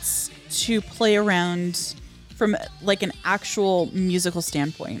chance to play around from like an actual musical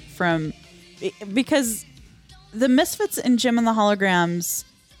standpoint because the Misfits and Jem and the Holograms,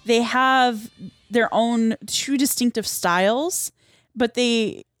 they have their own two distinctive styles, but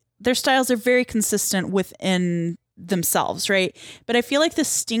their styles are very consistent within themselves, right? But I feel like the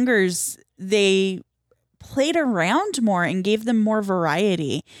Stingers, they played around more and gave them more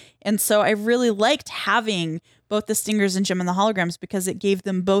variety. And so I really liked having both the Stingers and Jem and the Holograms because it gave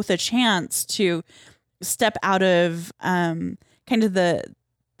them both a chance to step out of kind of the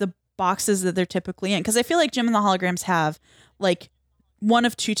boxes that they're typically in. Because I feel like Jem and the Holograms have like one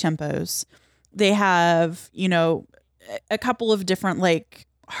of two tempos. They have, you know, a couple of different like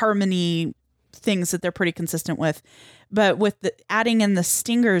harmony things that they're pretty consistent with, but with adding in the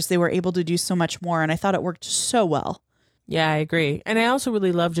Stingers, they were able to do so much more, and I thought it worked so well. Yeah, I agree. And I also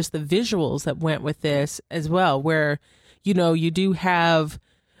really love just the visuals that went with this as well, where, you know, you do have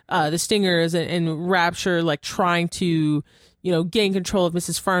the Stingers and Rapture like trying to, you know, gain control of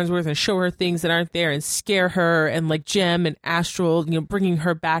Mrs. Farnsworth and show her things that aren't there and scare her, and like Jem and Astral, you know, bringing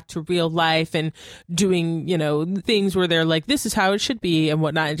her back to real life and doing, you know, things where they're like, this is how it should be and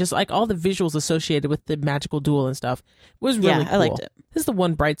whatnot. And just like all the visuals associated with the magical duel and stuff was really cool. I liked it. This is the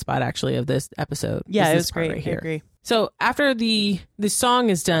one bright spot actually of this episode. Yeah, it this was part great. right here. I agree. So after the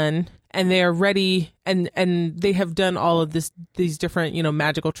song is done and they are ready and they have done all of these different, you know,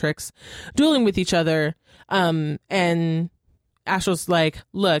 magical tricks, dueling with each other, and Astral's like,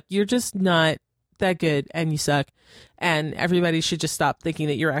 look, you're just not that good and you suck, and everybody should just stop thinking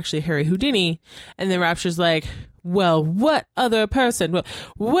that you're actually Harry Houdini. And then Rapture's like, well, what other person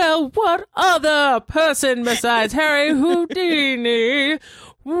besides Harry Houdini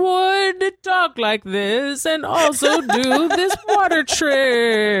would talk like this and also do this water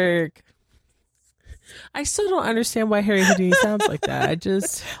trick? I still don't understand why Harry Houdini sounds like that. I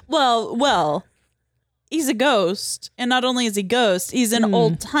just... Well, he's a ghost, and not only is he ghost, he's an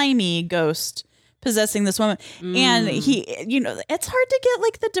old-timey ghost possessing this woman. And he, you know, it's hard to get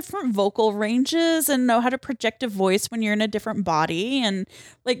like the different vocal ranges and know how to project a voice when you're in a different body, and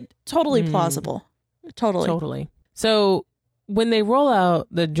like totally plausible. Totally. So when they roll out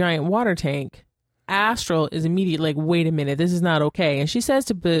the giant water tank, Astral is immediately like, wait a minute, this is not okay. And she says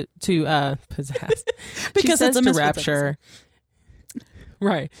to Pizzazz, because she it's says a to Rapture,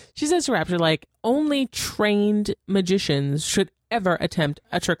 right. She says to Rapture, like, only trained magicians should ever attempt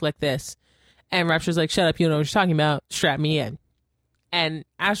a trick like this. And Rapture's like, shut up, you don't know what you're talking about. Strap me in. And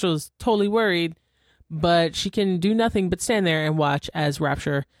Astral's totally worried. but she can do nothing but stand there and watch as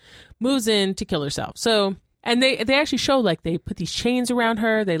Rapture moves in to kill herself. So, and they actually show, like, they put these chains around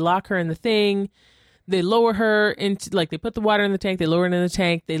her, they lock her in the thing, they lower her into, like, they put the water in the tank, they lower it in the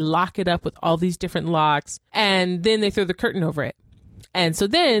tank, they lock it up with all these different locks, and then they throw the curtain over it. And so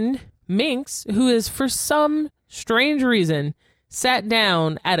then Minx, who is for some strange reason sat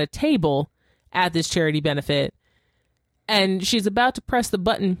down at a table at this charity benefit, and she's about to press the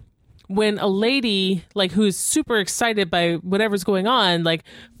button when a lady, like, who's super excited by whatever's going on, like,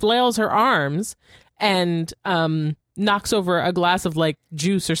 flails her arms and knocks over a glass of, like,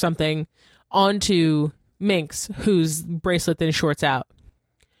 juice or something onto Minx, whose bracelet then shorts out.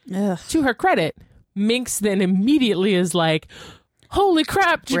 Ugh. To her credit, Minx then immediately is like, holy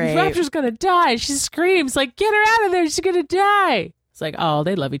crap, Rapture's gonna die. She screams, like, get her out of there, she's gonna die. It's like, oh,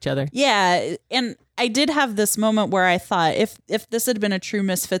 they love each other. Yeah, and I did have this moment where I thought if this had been a true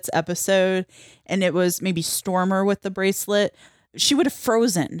Misfits episode and it was maybe Stormer with the bracelet, she would have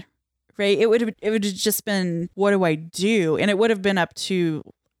frozen, right? It would have just been, what do I do? And it would have been up to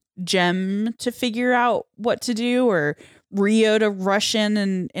Jem to figure out what to do, or Rio to rush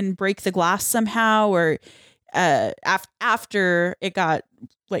in and break the glass somehow, or after it got,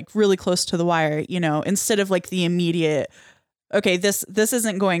 like, really close to the wire, you know, instead of, like, the immediate, okay, this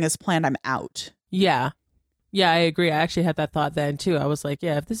isn't going as planned, I'm out. Yeah, I agree. I actually had that thought then too. I was like,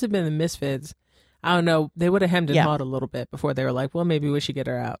 yeah, if this had been the Misfits, I don't know, they would have hemmed and hawed a little bit before they were like, well, maybe we should get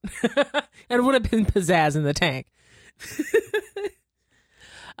her out. And it would have been Pizzazz in the tank.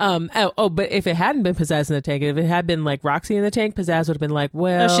 But if it hadn't been Pizzazz in the tank, if it had been, like, Roxy in the tank, Pizzazz would have been like,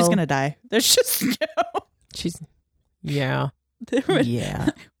 well, no, she's gonna die. There's just yeah.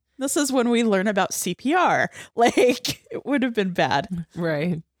 This is when we learn about CPR. Like, it would have been bad.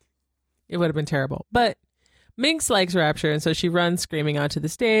 Right. It would have been terrible. But Minx likes Rapture, and so she runs screaming onto the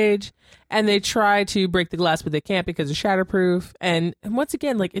stage, and they try to break the glass, but they can't because it's shatterproof. And once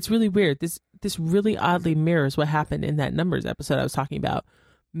again, like, it's really weird. This really oddly mirrors what happened in that Numbers episode I was talking about.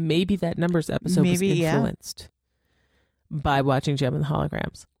 Maybe that Numbers episode was influenced by watching Gem and the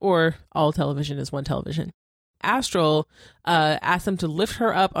Holograms, or all television is one television. Astral asks them to lift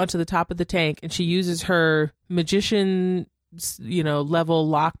her up onto the top of the tank, and she uses her magician, level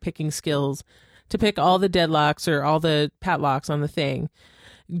lock picking skills to pick all the deadlocks or all the padlocks on the thing,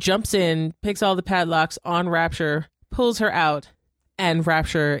 jumps in, picks all the padlocks on Rapture, pulls her out, and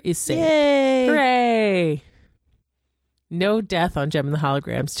Rapture is saved. Yay! Hooray! No death on Gem and the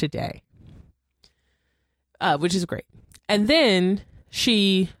Holograms today. Which is great. And then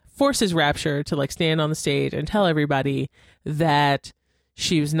she forces Rapture to, like, stand on the stage and tell everybody that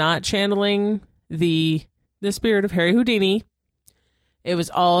she was not channeling the spirit of Harry Houdini. It was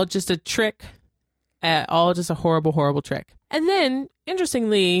all just a trick, all just a horrible, horrible trick. And then,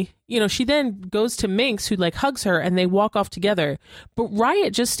 interestingly, she then goes to Minx, who, like, hugs her, and they walk off together. But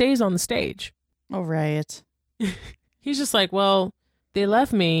Riot just stays on the stage. Oh, Riot. He's just like, well, they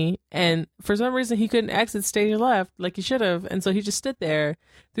left me, and for some reason he couldn't exit stage left like he should have, and so he just stood there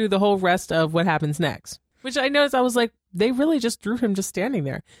through the whole rest of what happens next. Which I noticed, I was like, they really just drew him just standing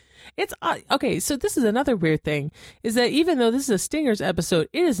there. It's okay, so this is another weird thing, is that even though this is a Stingers episode,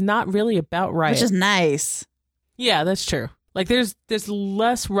 it is not really about Riot. Which is nice. Yeah, that's true. Like, there's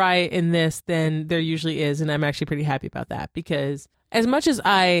less Riot in this than there usually is, and I'm actually pretty happy about that, because as much as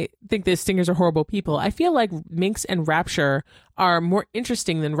I think the Stingers are horrible people, I feel like Minx and Rapture are more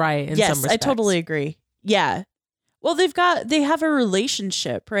interesting than Riot in some respects. Yes, I totally agree. Yeah. Well, they have a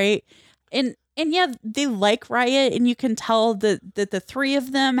relationship, right? And yeah, they like Riot, and you can tell that the three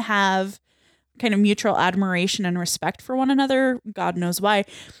of them have kind of mutual admiration and respect for one another. God knows why.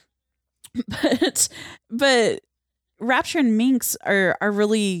 But Rapture and Minx are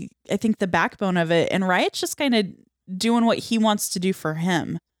really, I think, the backbone of it, and Riot's just kind of doing what he wants to do for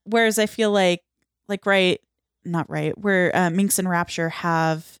him. Whereas I feel like not Riot, where Minx and Rapture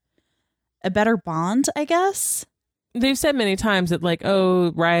have a better bond, I guess. They've said many times that, like,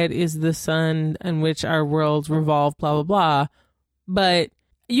 oh, Riot is the sun in which our worlds revolve, blah, blah, blah. But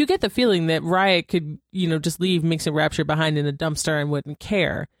you get the feeling that Riot could, just leave Minx and Rapture behind in a dumpster and wouldn't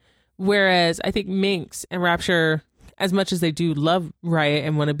care. Whereas I think Minx and Rapture, as much as they do love Riot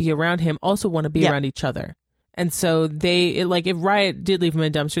and want to be around him, also want to be around each other. And so if Riot did leave him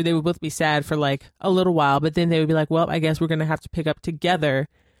in a dumpster, they would both be sad for, like, a little while, but then they would be like, well, I guess we're going to have to pick up together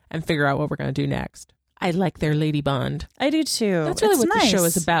and figure out what we're going to do next. I like their lady bond. I do too. That's really what the show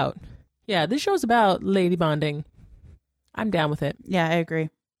is about. Yeah, this show is about lady bonding. I'm down with it. Yeah, I agree.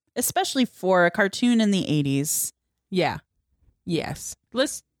 Especially for a cartoon in the 80s. Yeah. Yes.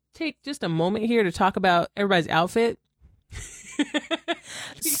 Let's take just a moment here to talk about everybody's outfit.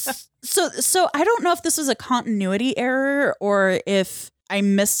 So So I don't know if this was a continuity error or if I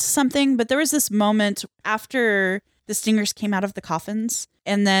missed something, but there was this moment after the stingers came out of the coffins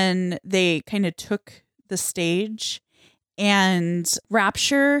and then they kind of took the stage, and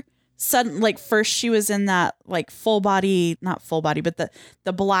Rapture suddenly, like, first she was in that like not full body, but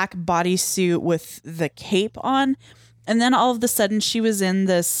the black bodysuit with the cape on. And then all of a sudden she was in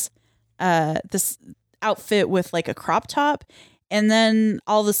this outfit with like a crop top. And then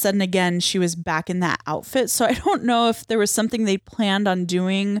all of a sudden again, she was back in that outfit. So I don't know if there was something they planned on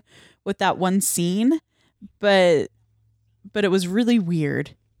doing with that one scene, but it was really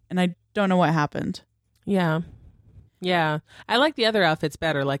weird. And I don't know what happened. Yeah. Yeah. I like the other outfits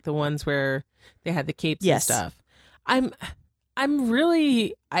better, like the ones where they had the capes and stuff. I'm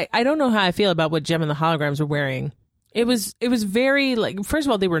really, I don't know how I feel about what Gem and the Holograms were wearing. It was very, like, first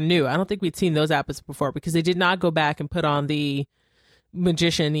of all, they were new. I don't think we'd seen those outfits before because they did not go back and put on the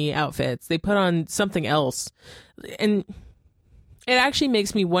magician-y outfits. They put on something else. And it actually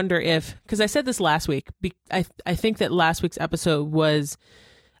makes me wonder if, because I said this last week, I think that last week's episode was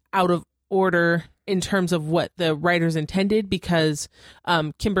out of order in terms of what the writers intended, because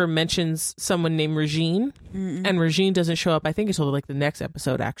Kimber mentions someone named Regine, and Regine doesn't show up, I think, until like the next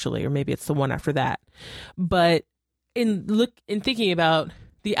episode, actually, or maybe it's the one after that. But in thinking about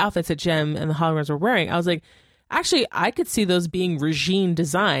the outfits that Gem and the Holograms were wearing, I was like, actually, I could see those being Regine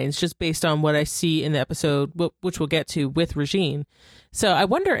designs just based on what I see in the episode, which we'll get to with Regine. So I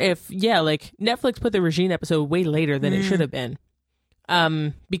wonder if, like, Netflix put the Regine episode way later than it should have been.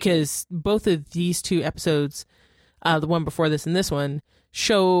 Because both of these two episodes, the one before this and this one,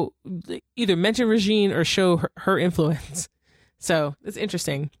 show either mention Regine or show her influence. So it's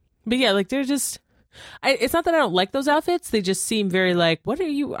interesting. But yeah, like, they're just, it's not that I don't like those outfits. They just seem very like, what are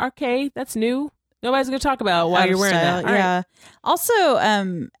you? Okay, that's new. Nobody's going to talk about why you're wearing that. Yeah. Right.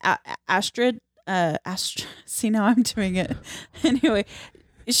 Also, Astrid, see, now I'm doing it. Anyway,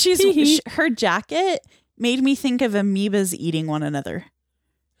 her jacket made me think of amoebas eating one another.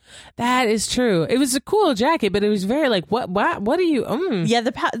 That is true. It was a cool jacket, but it was very like, what are you? Yeah,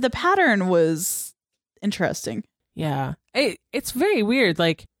 the pattern was interesting. Yeah. It's very weird.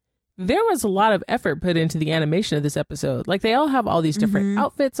 Like, there was a lot of effort put into the animation of this episode. Like, they all have all these different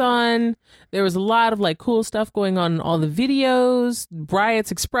outfits on. There was a lot of like cool stuff going on in all the videos.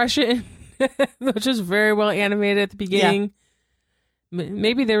 Bryant's expression, which was very well animated at the beginning. Yeah.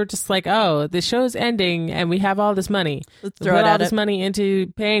 Maybe they were just like, oh, the show's ending and we have all this money. Let's throw all this money into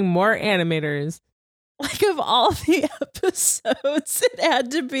paying more animators. Like, of all the episodes, it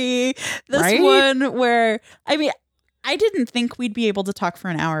had to be this one where, I mean, I didn't think we'd be able to talk for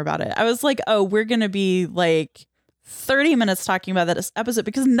an hour about it. I was like, oh, we're going to be like 30 minutes talking about that episode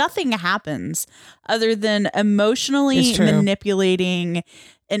because nothing happens other than emotionally manipulating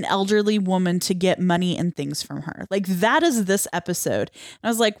an elderly woman to get money and things from her. Like, that is this episode. And I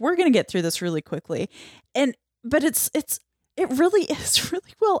was like, we're going to get through this really quickly. But it really is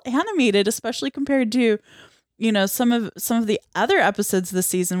really well animated, especially compared to, you know, some of the other episodes this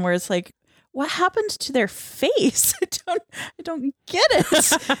season where it's like, what happened to their face? I don't get it.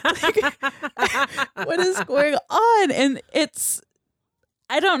 Like, what is going on? And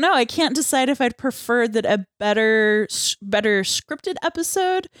I don't know. I can't decide if I'd prefer that a better scripted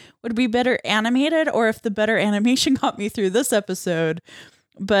episode would be better animated, or if the better animation got me through this episode.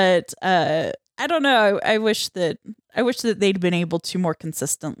 But I don't know. I wish that they'd been able to more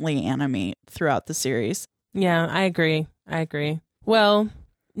consistently animate throughout the series. Yeah, I agree. Well,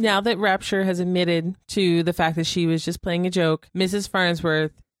 now that Rapture has admitted to the fact that she was just playing a joke, Mrs.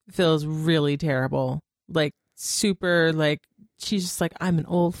 Farnsworth feels really terrible. Like, super, like, she's just like, I'm an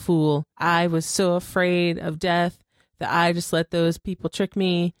old fool. I was so afraid of death that I just let those people trick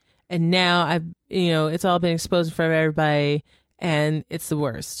me. And now it's all been exposed in front of everybody and it's the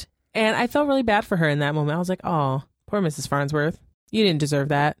worst. And I felt really bad for her in that moment. I was like, oh, poor Mrs. Farnsworth. You didn't deserve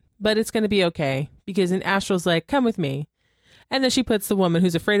that, but it's going to be okay. Because then Astral's like, come with me. And then she puts the woman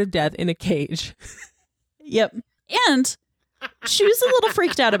who's afraid of death in a cage. Yep. And she was a little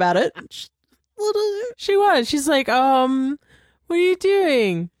freaked out about it. She was. She's like, what are you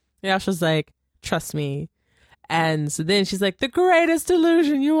doing? And Astral's like, trust me. And so then she's like, the greatest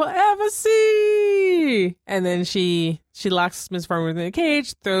illusion you will ever see. And then she locks Miss Farnsworth in a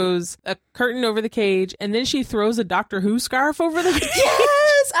cage, throws a curtain over the cage, and then she throws a Doctor Who scarf over the cage.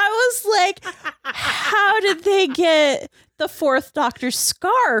 Yes! I was like, how did they get the fourth Doctor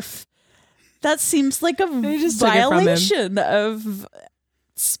scarf? That seems like a violation of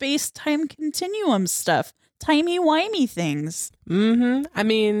space-time continuum stuff. Timey-wimey things. Mm-hmm. I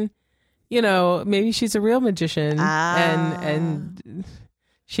mean, maybe she's a real magician and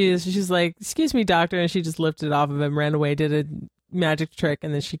She's like, excuse me, doctor. And she just lifted it off of him, ran away, did a magic trick.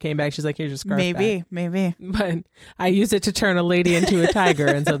 And then she came back. She's like, here's your scarf back. Maybe. But I use it to turn a lady into a tiger.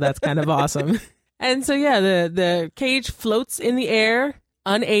 And so that's kind of awesome. And so, yeah, the cage floats in the air,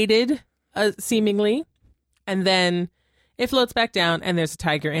 unaided, seemingly. And then it floats back down and there's a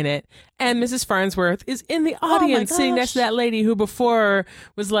tiger in it. And Mrs. Farnsworth is in the audience sitting next to that lady who before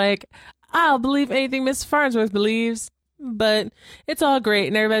was like, I'll believe anything Mrs. Farnsworth believes. But it's all great.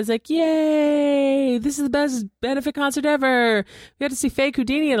 And everybody's like, yay, this is the best benefit concert ever. We got to see fake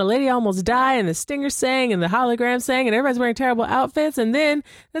Houdini and a lady almost die and the Stingers sang and the Holograms sang and everybody's wearing terrible outfits. And then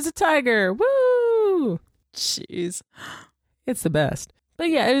there's a tiger. Woo! Jeez. It's the best. But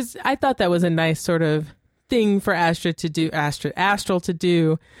yeah, I thought that was a nice sort of thing for Astral to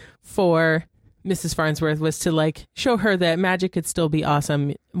do for Mrs. Farnsworth, was to like show her that magic could still be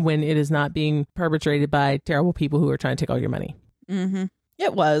awesome when it is not being perpetrated by terrible people who are trying to take all your money. Mm-hmm.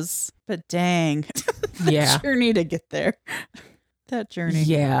 It was, but dang. Yeah. Journey to get there. That journey.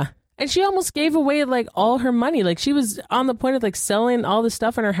 Yeah. And she almost gave away like all her money. Like she was on the point of like selling all the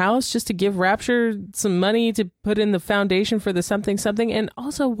stuff in her house just to give Rapture some money to put in the foundation for the something. And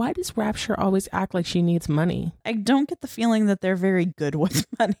also, why does Rapture always act like she needs money? I don't get the feeling that they're very good with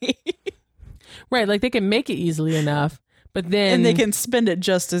money. Right. Like they can make it easily enough, but then. And they can spend it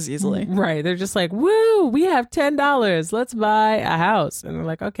just as easily. Right. They're just like, woo, we have $10. Let's buy a house. And they're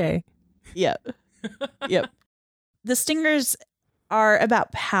like, okay. Yep. The Stingers are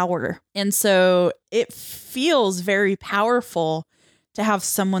about power. And so it feels very powerful to have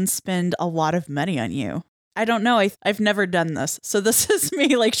someone spend a lot of money on you. I don't know. I've never done this. So this is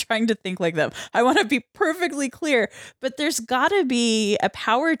me like trying to think like them. I want to be perfectly clear, but there's got to be a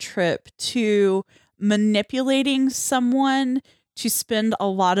power trip to manipulating someone to spend a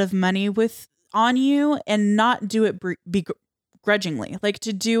lot of money on you and not do it begrudgingly, like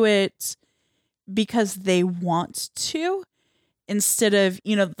to do it because they want to, instead of,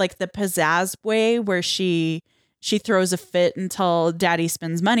 like the pizzazz way where she throws a fit until daddy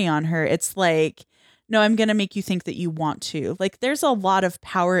spends money on her. It's like, no, I'm going to make you think that you want to. Like there's a lot of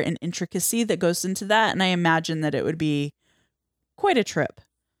power and intricacy that goes into that. And I imagine that it would be quite a trip.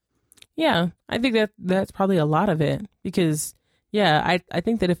 Yeah, I think that's probably a lot of it because, yeah, I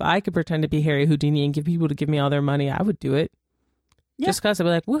think that if I could pretend to be Harry Houdini and get people to give me all their money, I would do it. Yeah. Just because I'd be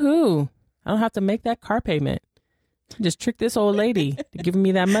like, woohoo, I don't have to make that car payment. Just trick this old lady to giving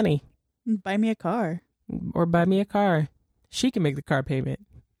me that money. Buy me a car. Or buy me a car. She can make the car payment.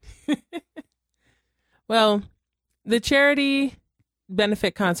 Well, the charity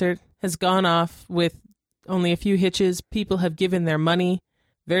benefit concert has gone off with only a few hitches. People have given their money.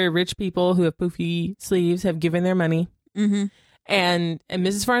 Very rich people who have poofy sleeves have given their money. Mm-hmm. And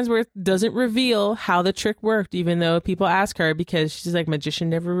Mrs. Farnsworth doesn't reveal how the trick worked, even though people ask her, because she's like, magician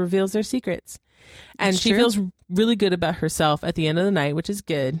never reveals their secrets. And she feels really good about herself at the end of the night, which is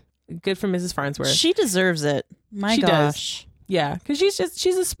good. Good for Mrs. Farnsworth. She deserves it. She gosh. Does. Yeah, because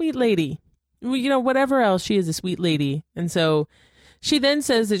she's a sweet lady. Whatever else, she is a sweet lady. And so she then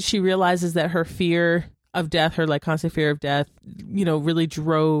says that she realizes that her fear of death, her like constant fear of death, really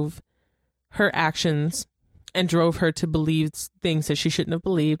drove her actions and drove her to believe things that she shouldn't have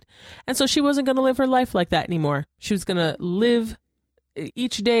believed. And so she wasn't going to live her life like that anymore. She was going to live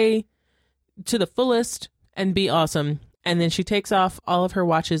each day to the fullest and be awesome. And then she takes off all of her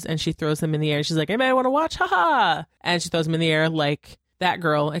watches and she throws them in the air. She's like, anybody want to watch? Ha ha. And she throws them in the air like that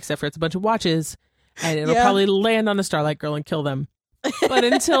girl, except for it's a bunch of watches. And it'll probably land on a Starlight Girl and kill them. But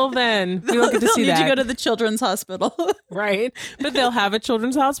until then, we don't get to see that. Need to go to the children's hospital. Right. But they'll have a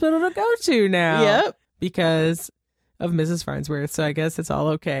children's hospital to go to now. Yep. Because of Mrs. Farnsworth. So I guess it's all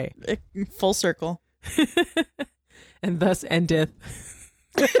okay. Full circle. And thus endeth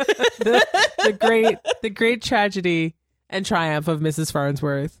the great tragedy and triumph of Mrs.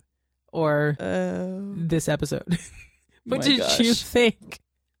 Farnsworth, or this episode. What did you think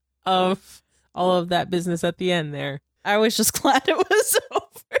of all of that business at the end there? I was just glad it was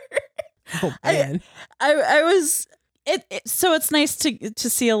over. Oh man, I was. So it's nice to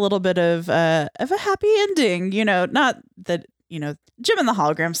see a little bit of a happy ending. Not that Jim and the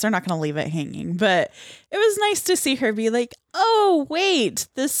Holograms, they're not going to leave it hanging, but it was nice to see her be like, oh wait,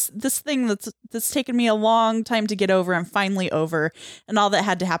 this thing that's taken me a long time to get over, I'm finally over, and all that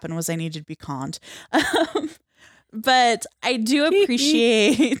had to happen was I needed to be conned. But I do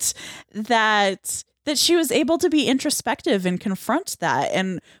appreciate that she was able to be introspective and confront that.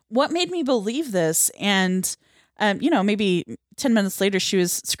 And what made me believe this, and maybe 10 minutes later she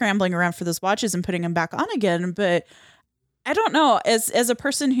was scrambling around for those watches and putting them back on again. But I don't know, as a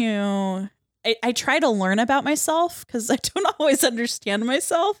person who I try to learn about myself because I don't always understand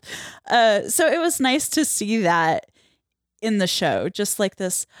myself. So it was nice to see that in the show, just like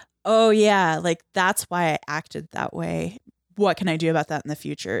this. Oh yeah, like that's why I acted that way. What can I do about that in the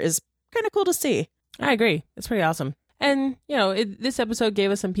future is kind of cool to see. I agree. It's pretty awesome. And, you know, this episode gave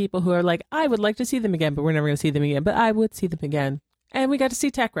us some people who are like, I would like to see them again, but we're never going to see them again. But I would see them again. And we got to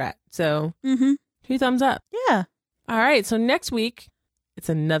see Tech Rat. So 2 thumbs up. Yeah. All right. So next week, it's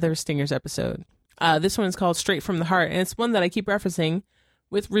another Stingers episode. This one is called Straight from the Heart. And it's one that I keep referencing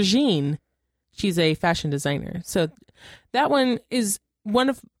with Regine. She's a fashion designer. So that one is one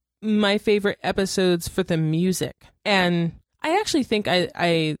of my favorite episodes for the music. And I actually think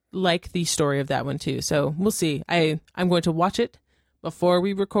I like the story of that one too. So we'll see. I'm going to watch it before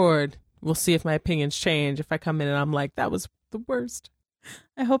we record. We'll see if my opinions change. If I come in and I'm like, that was the worst.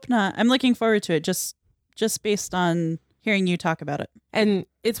 I hope not. I'm looking forward to it just based on hearing you talk about it. And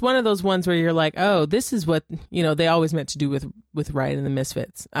it's one of those ones where you're like, oh, this is what, you know, they always meant to do with Riot and the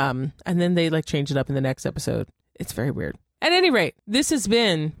Misfits. And then they like change it up in the next episode. It's very weird. At any rate, this has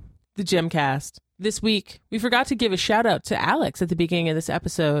been the Gemcast. This week, we forgot to give a shout out to Alex at the beginning of this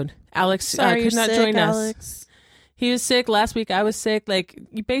episode. Alex could not join us. He was sick. Last week, I was sick. Like,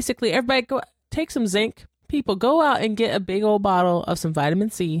 basically, everybody go take some zinc. People, go out and get a big old bottle of some vitamin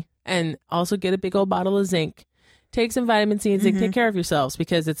C and also get a big old bottle of zinc. Take some vitamin C and zinc. Take care of yourselves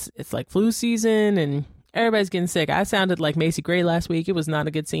because it's like flu season and everybody's getting sick. I sounded like Macy Gray last week. It was not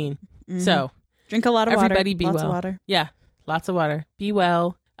a good scene. So, drink a lot of everybody water. Be Lots well. of water. Yeah, lots of water. Be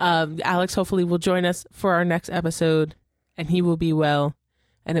well. Alex hopefully will join us for our next episode and he will be well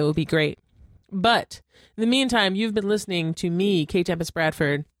and it will be great. But in the meantime, you've been listening to me, K. Tempest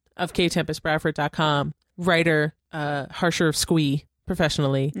Bradford of ktempestbradford.com, writer, harsher of Squee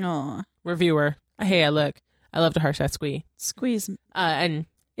professionally, Aww. reviewer. Hey, I love to harsh that Squee. Squeeze. And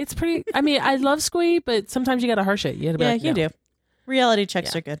it's pretty, I mean, I love Squee, but sometimes you got to harsh it. You gotta you do. Reality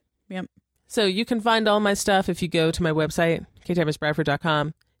checks are good. Yep. So you can find all my stuff if you go to my website,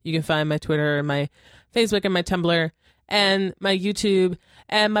 ktempestbradford.com. You can find my Twitter and my Facebook and my Tumblr and my YouTube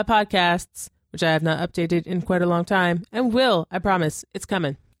and my podcasts, which I have not updated in quite a long time. And will, I promise, it's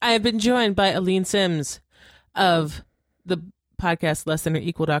coming. I have been joined by Aline Sims of the podcast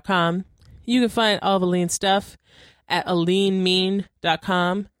lessthanequal.com. You can find all of Aline's stuff at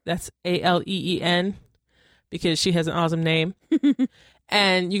alinemean.com. That's ALEEN because she has an awesome name.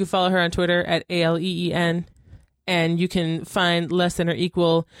 And you can follow her on Twitter at ALEEN. And you can find Less Than or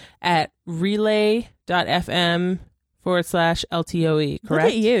Equal at relay.fm/LTOE, correct?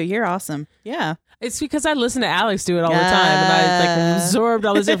 Look at you. You're awesome. Yeah. It's because I listen to Alex do it all the time. And I like absorbed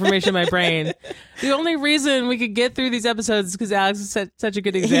all this information in my brain. The only reason we could get through these episodes is because Alex is such a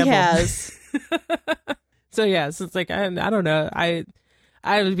good example. He has. So yeah, so it's like, I don't know. I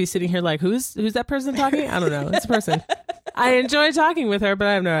would be sitting here like, who's that person talking? I don't know. It's a person. I enjoy talking with her, but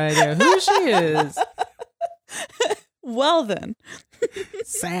I have no idea who she is. Well then.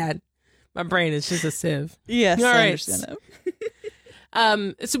 Sad. My brain is just a sieve. Yes, all I right. understand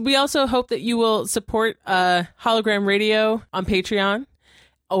it. So we also hope that you will support Hologram Radio on Patreon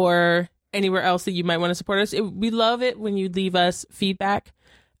or anywhere else that you might want to support us. We love it when you leave us feedback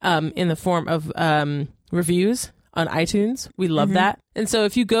in the form of reviews on iTunes. We love that. And so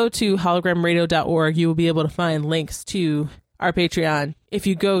if you go to hologramradio.org, you will be able to find links to our Patreon. If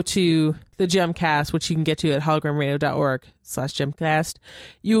you go to the Gemcast, which you can get to at hologramradio.org/Gemcast,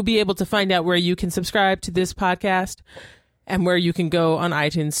 you will be able to find out where you can subscribe to this podcast and where you can go on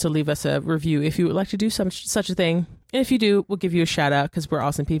iTunes to leave us a review if you would like to do such a thing. And if you do, we'll give you a shout out because we're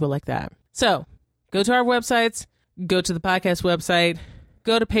awesome people like that. So go to our websites, go to the podcast website,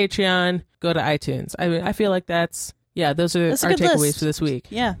 go to Patreon, go to iTunes. I feel like that's those are our takeaways for this week.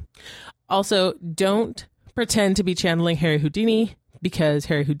 Yeah. Also, don't pretend to be channeling Harry Houdini because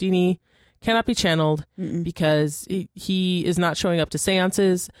Harry Houdini cannot be channeled because he is not showing up to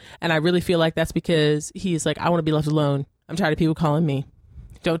seances. And I really feel like that's because he's like, I want to be left alone. I'm tired of people calling me.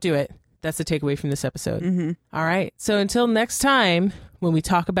 Don't do it. That's the takeaway from this episode. All right. So until next time, when we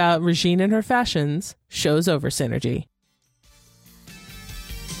talk about Regine and her fashions, show's over, Synergy.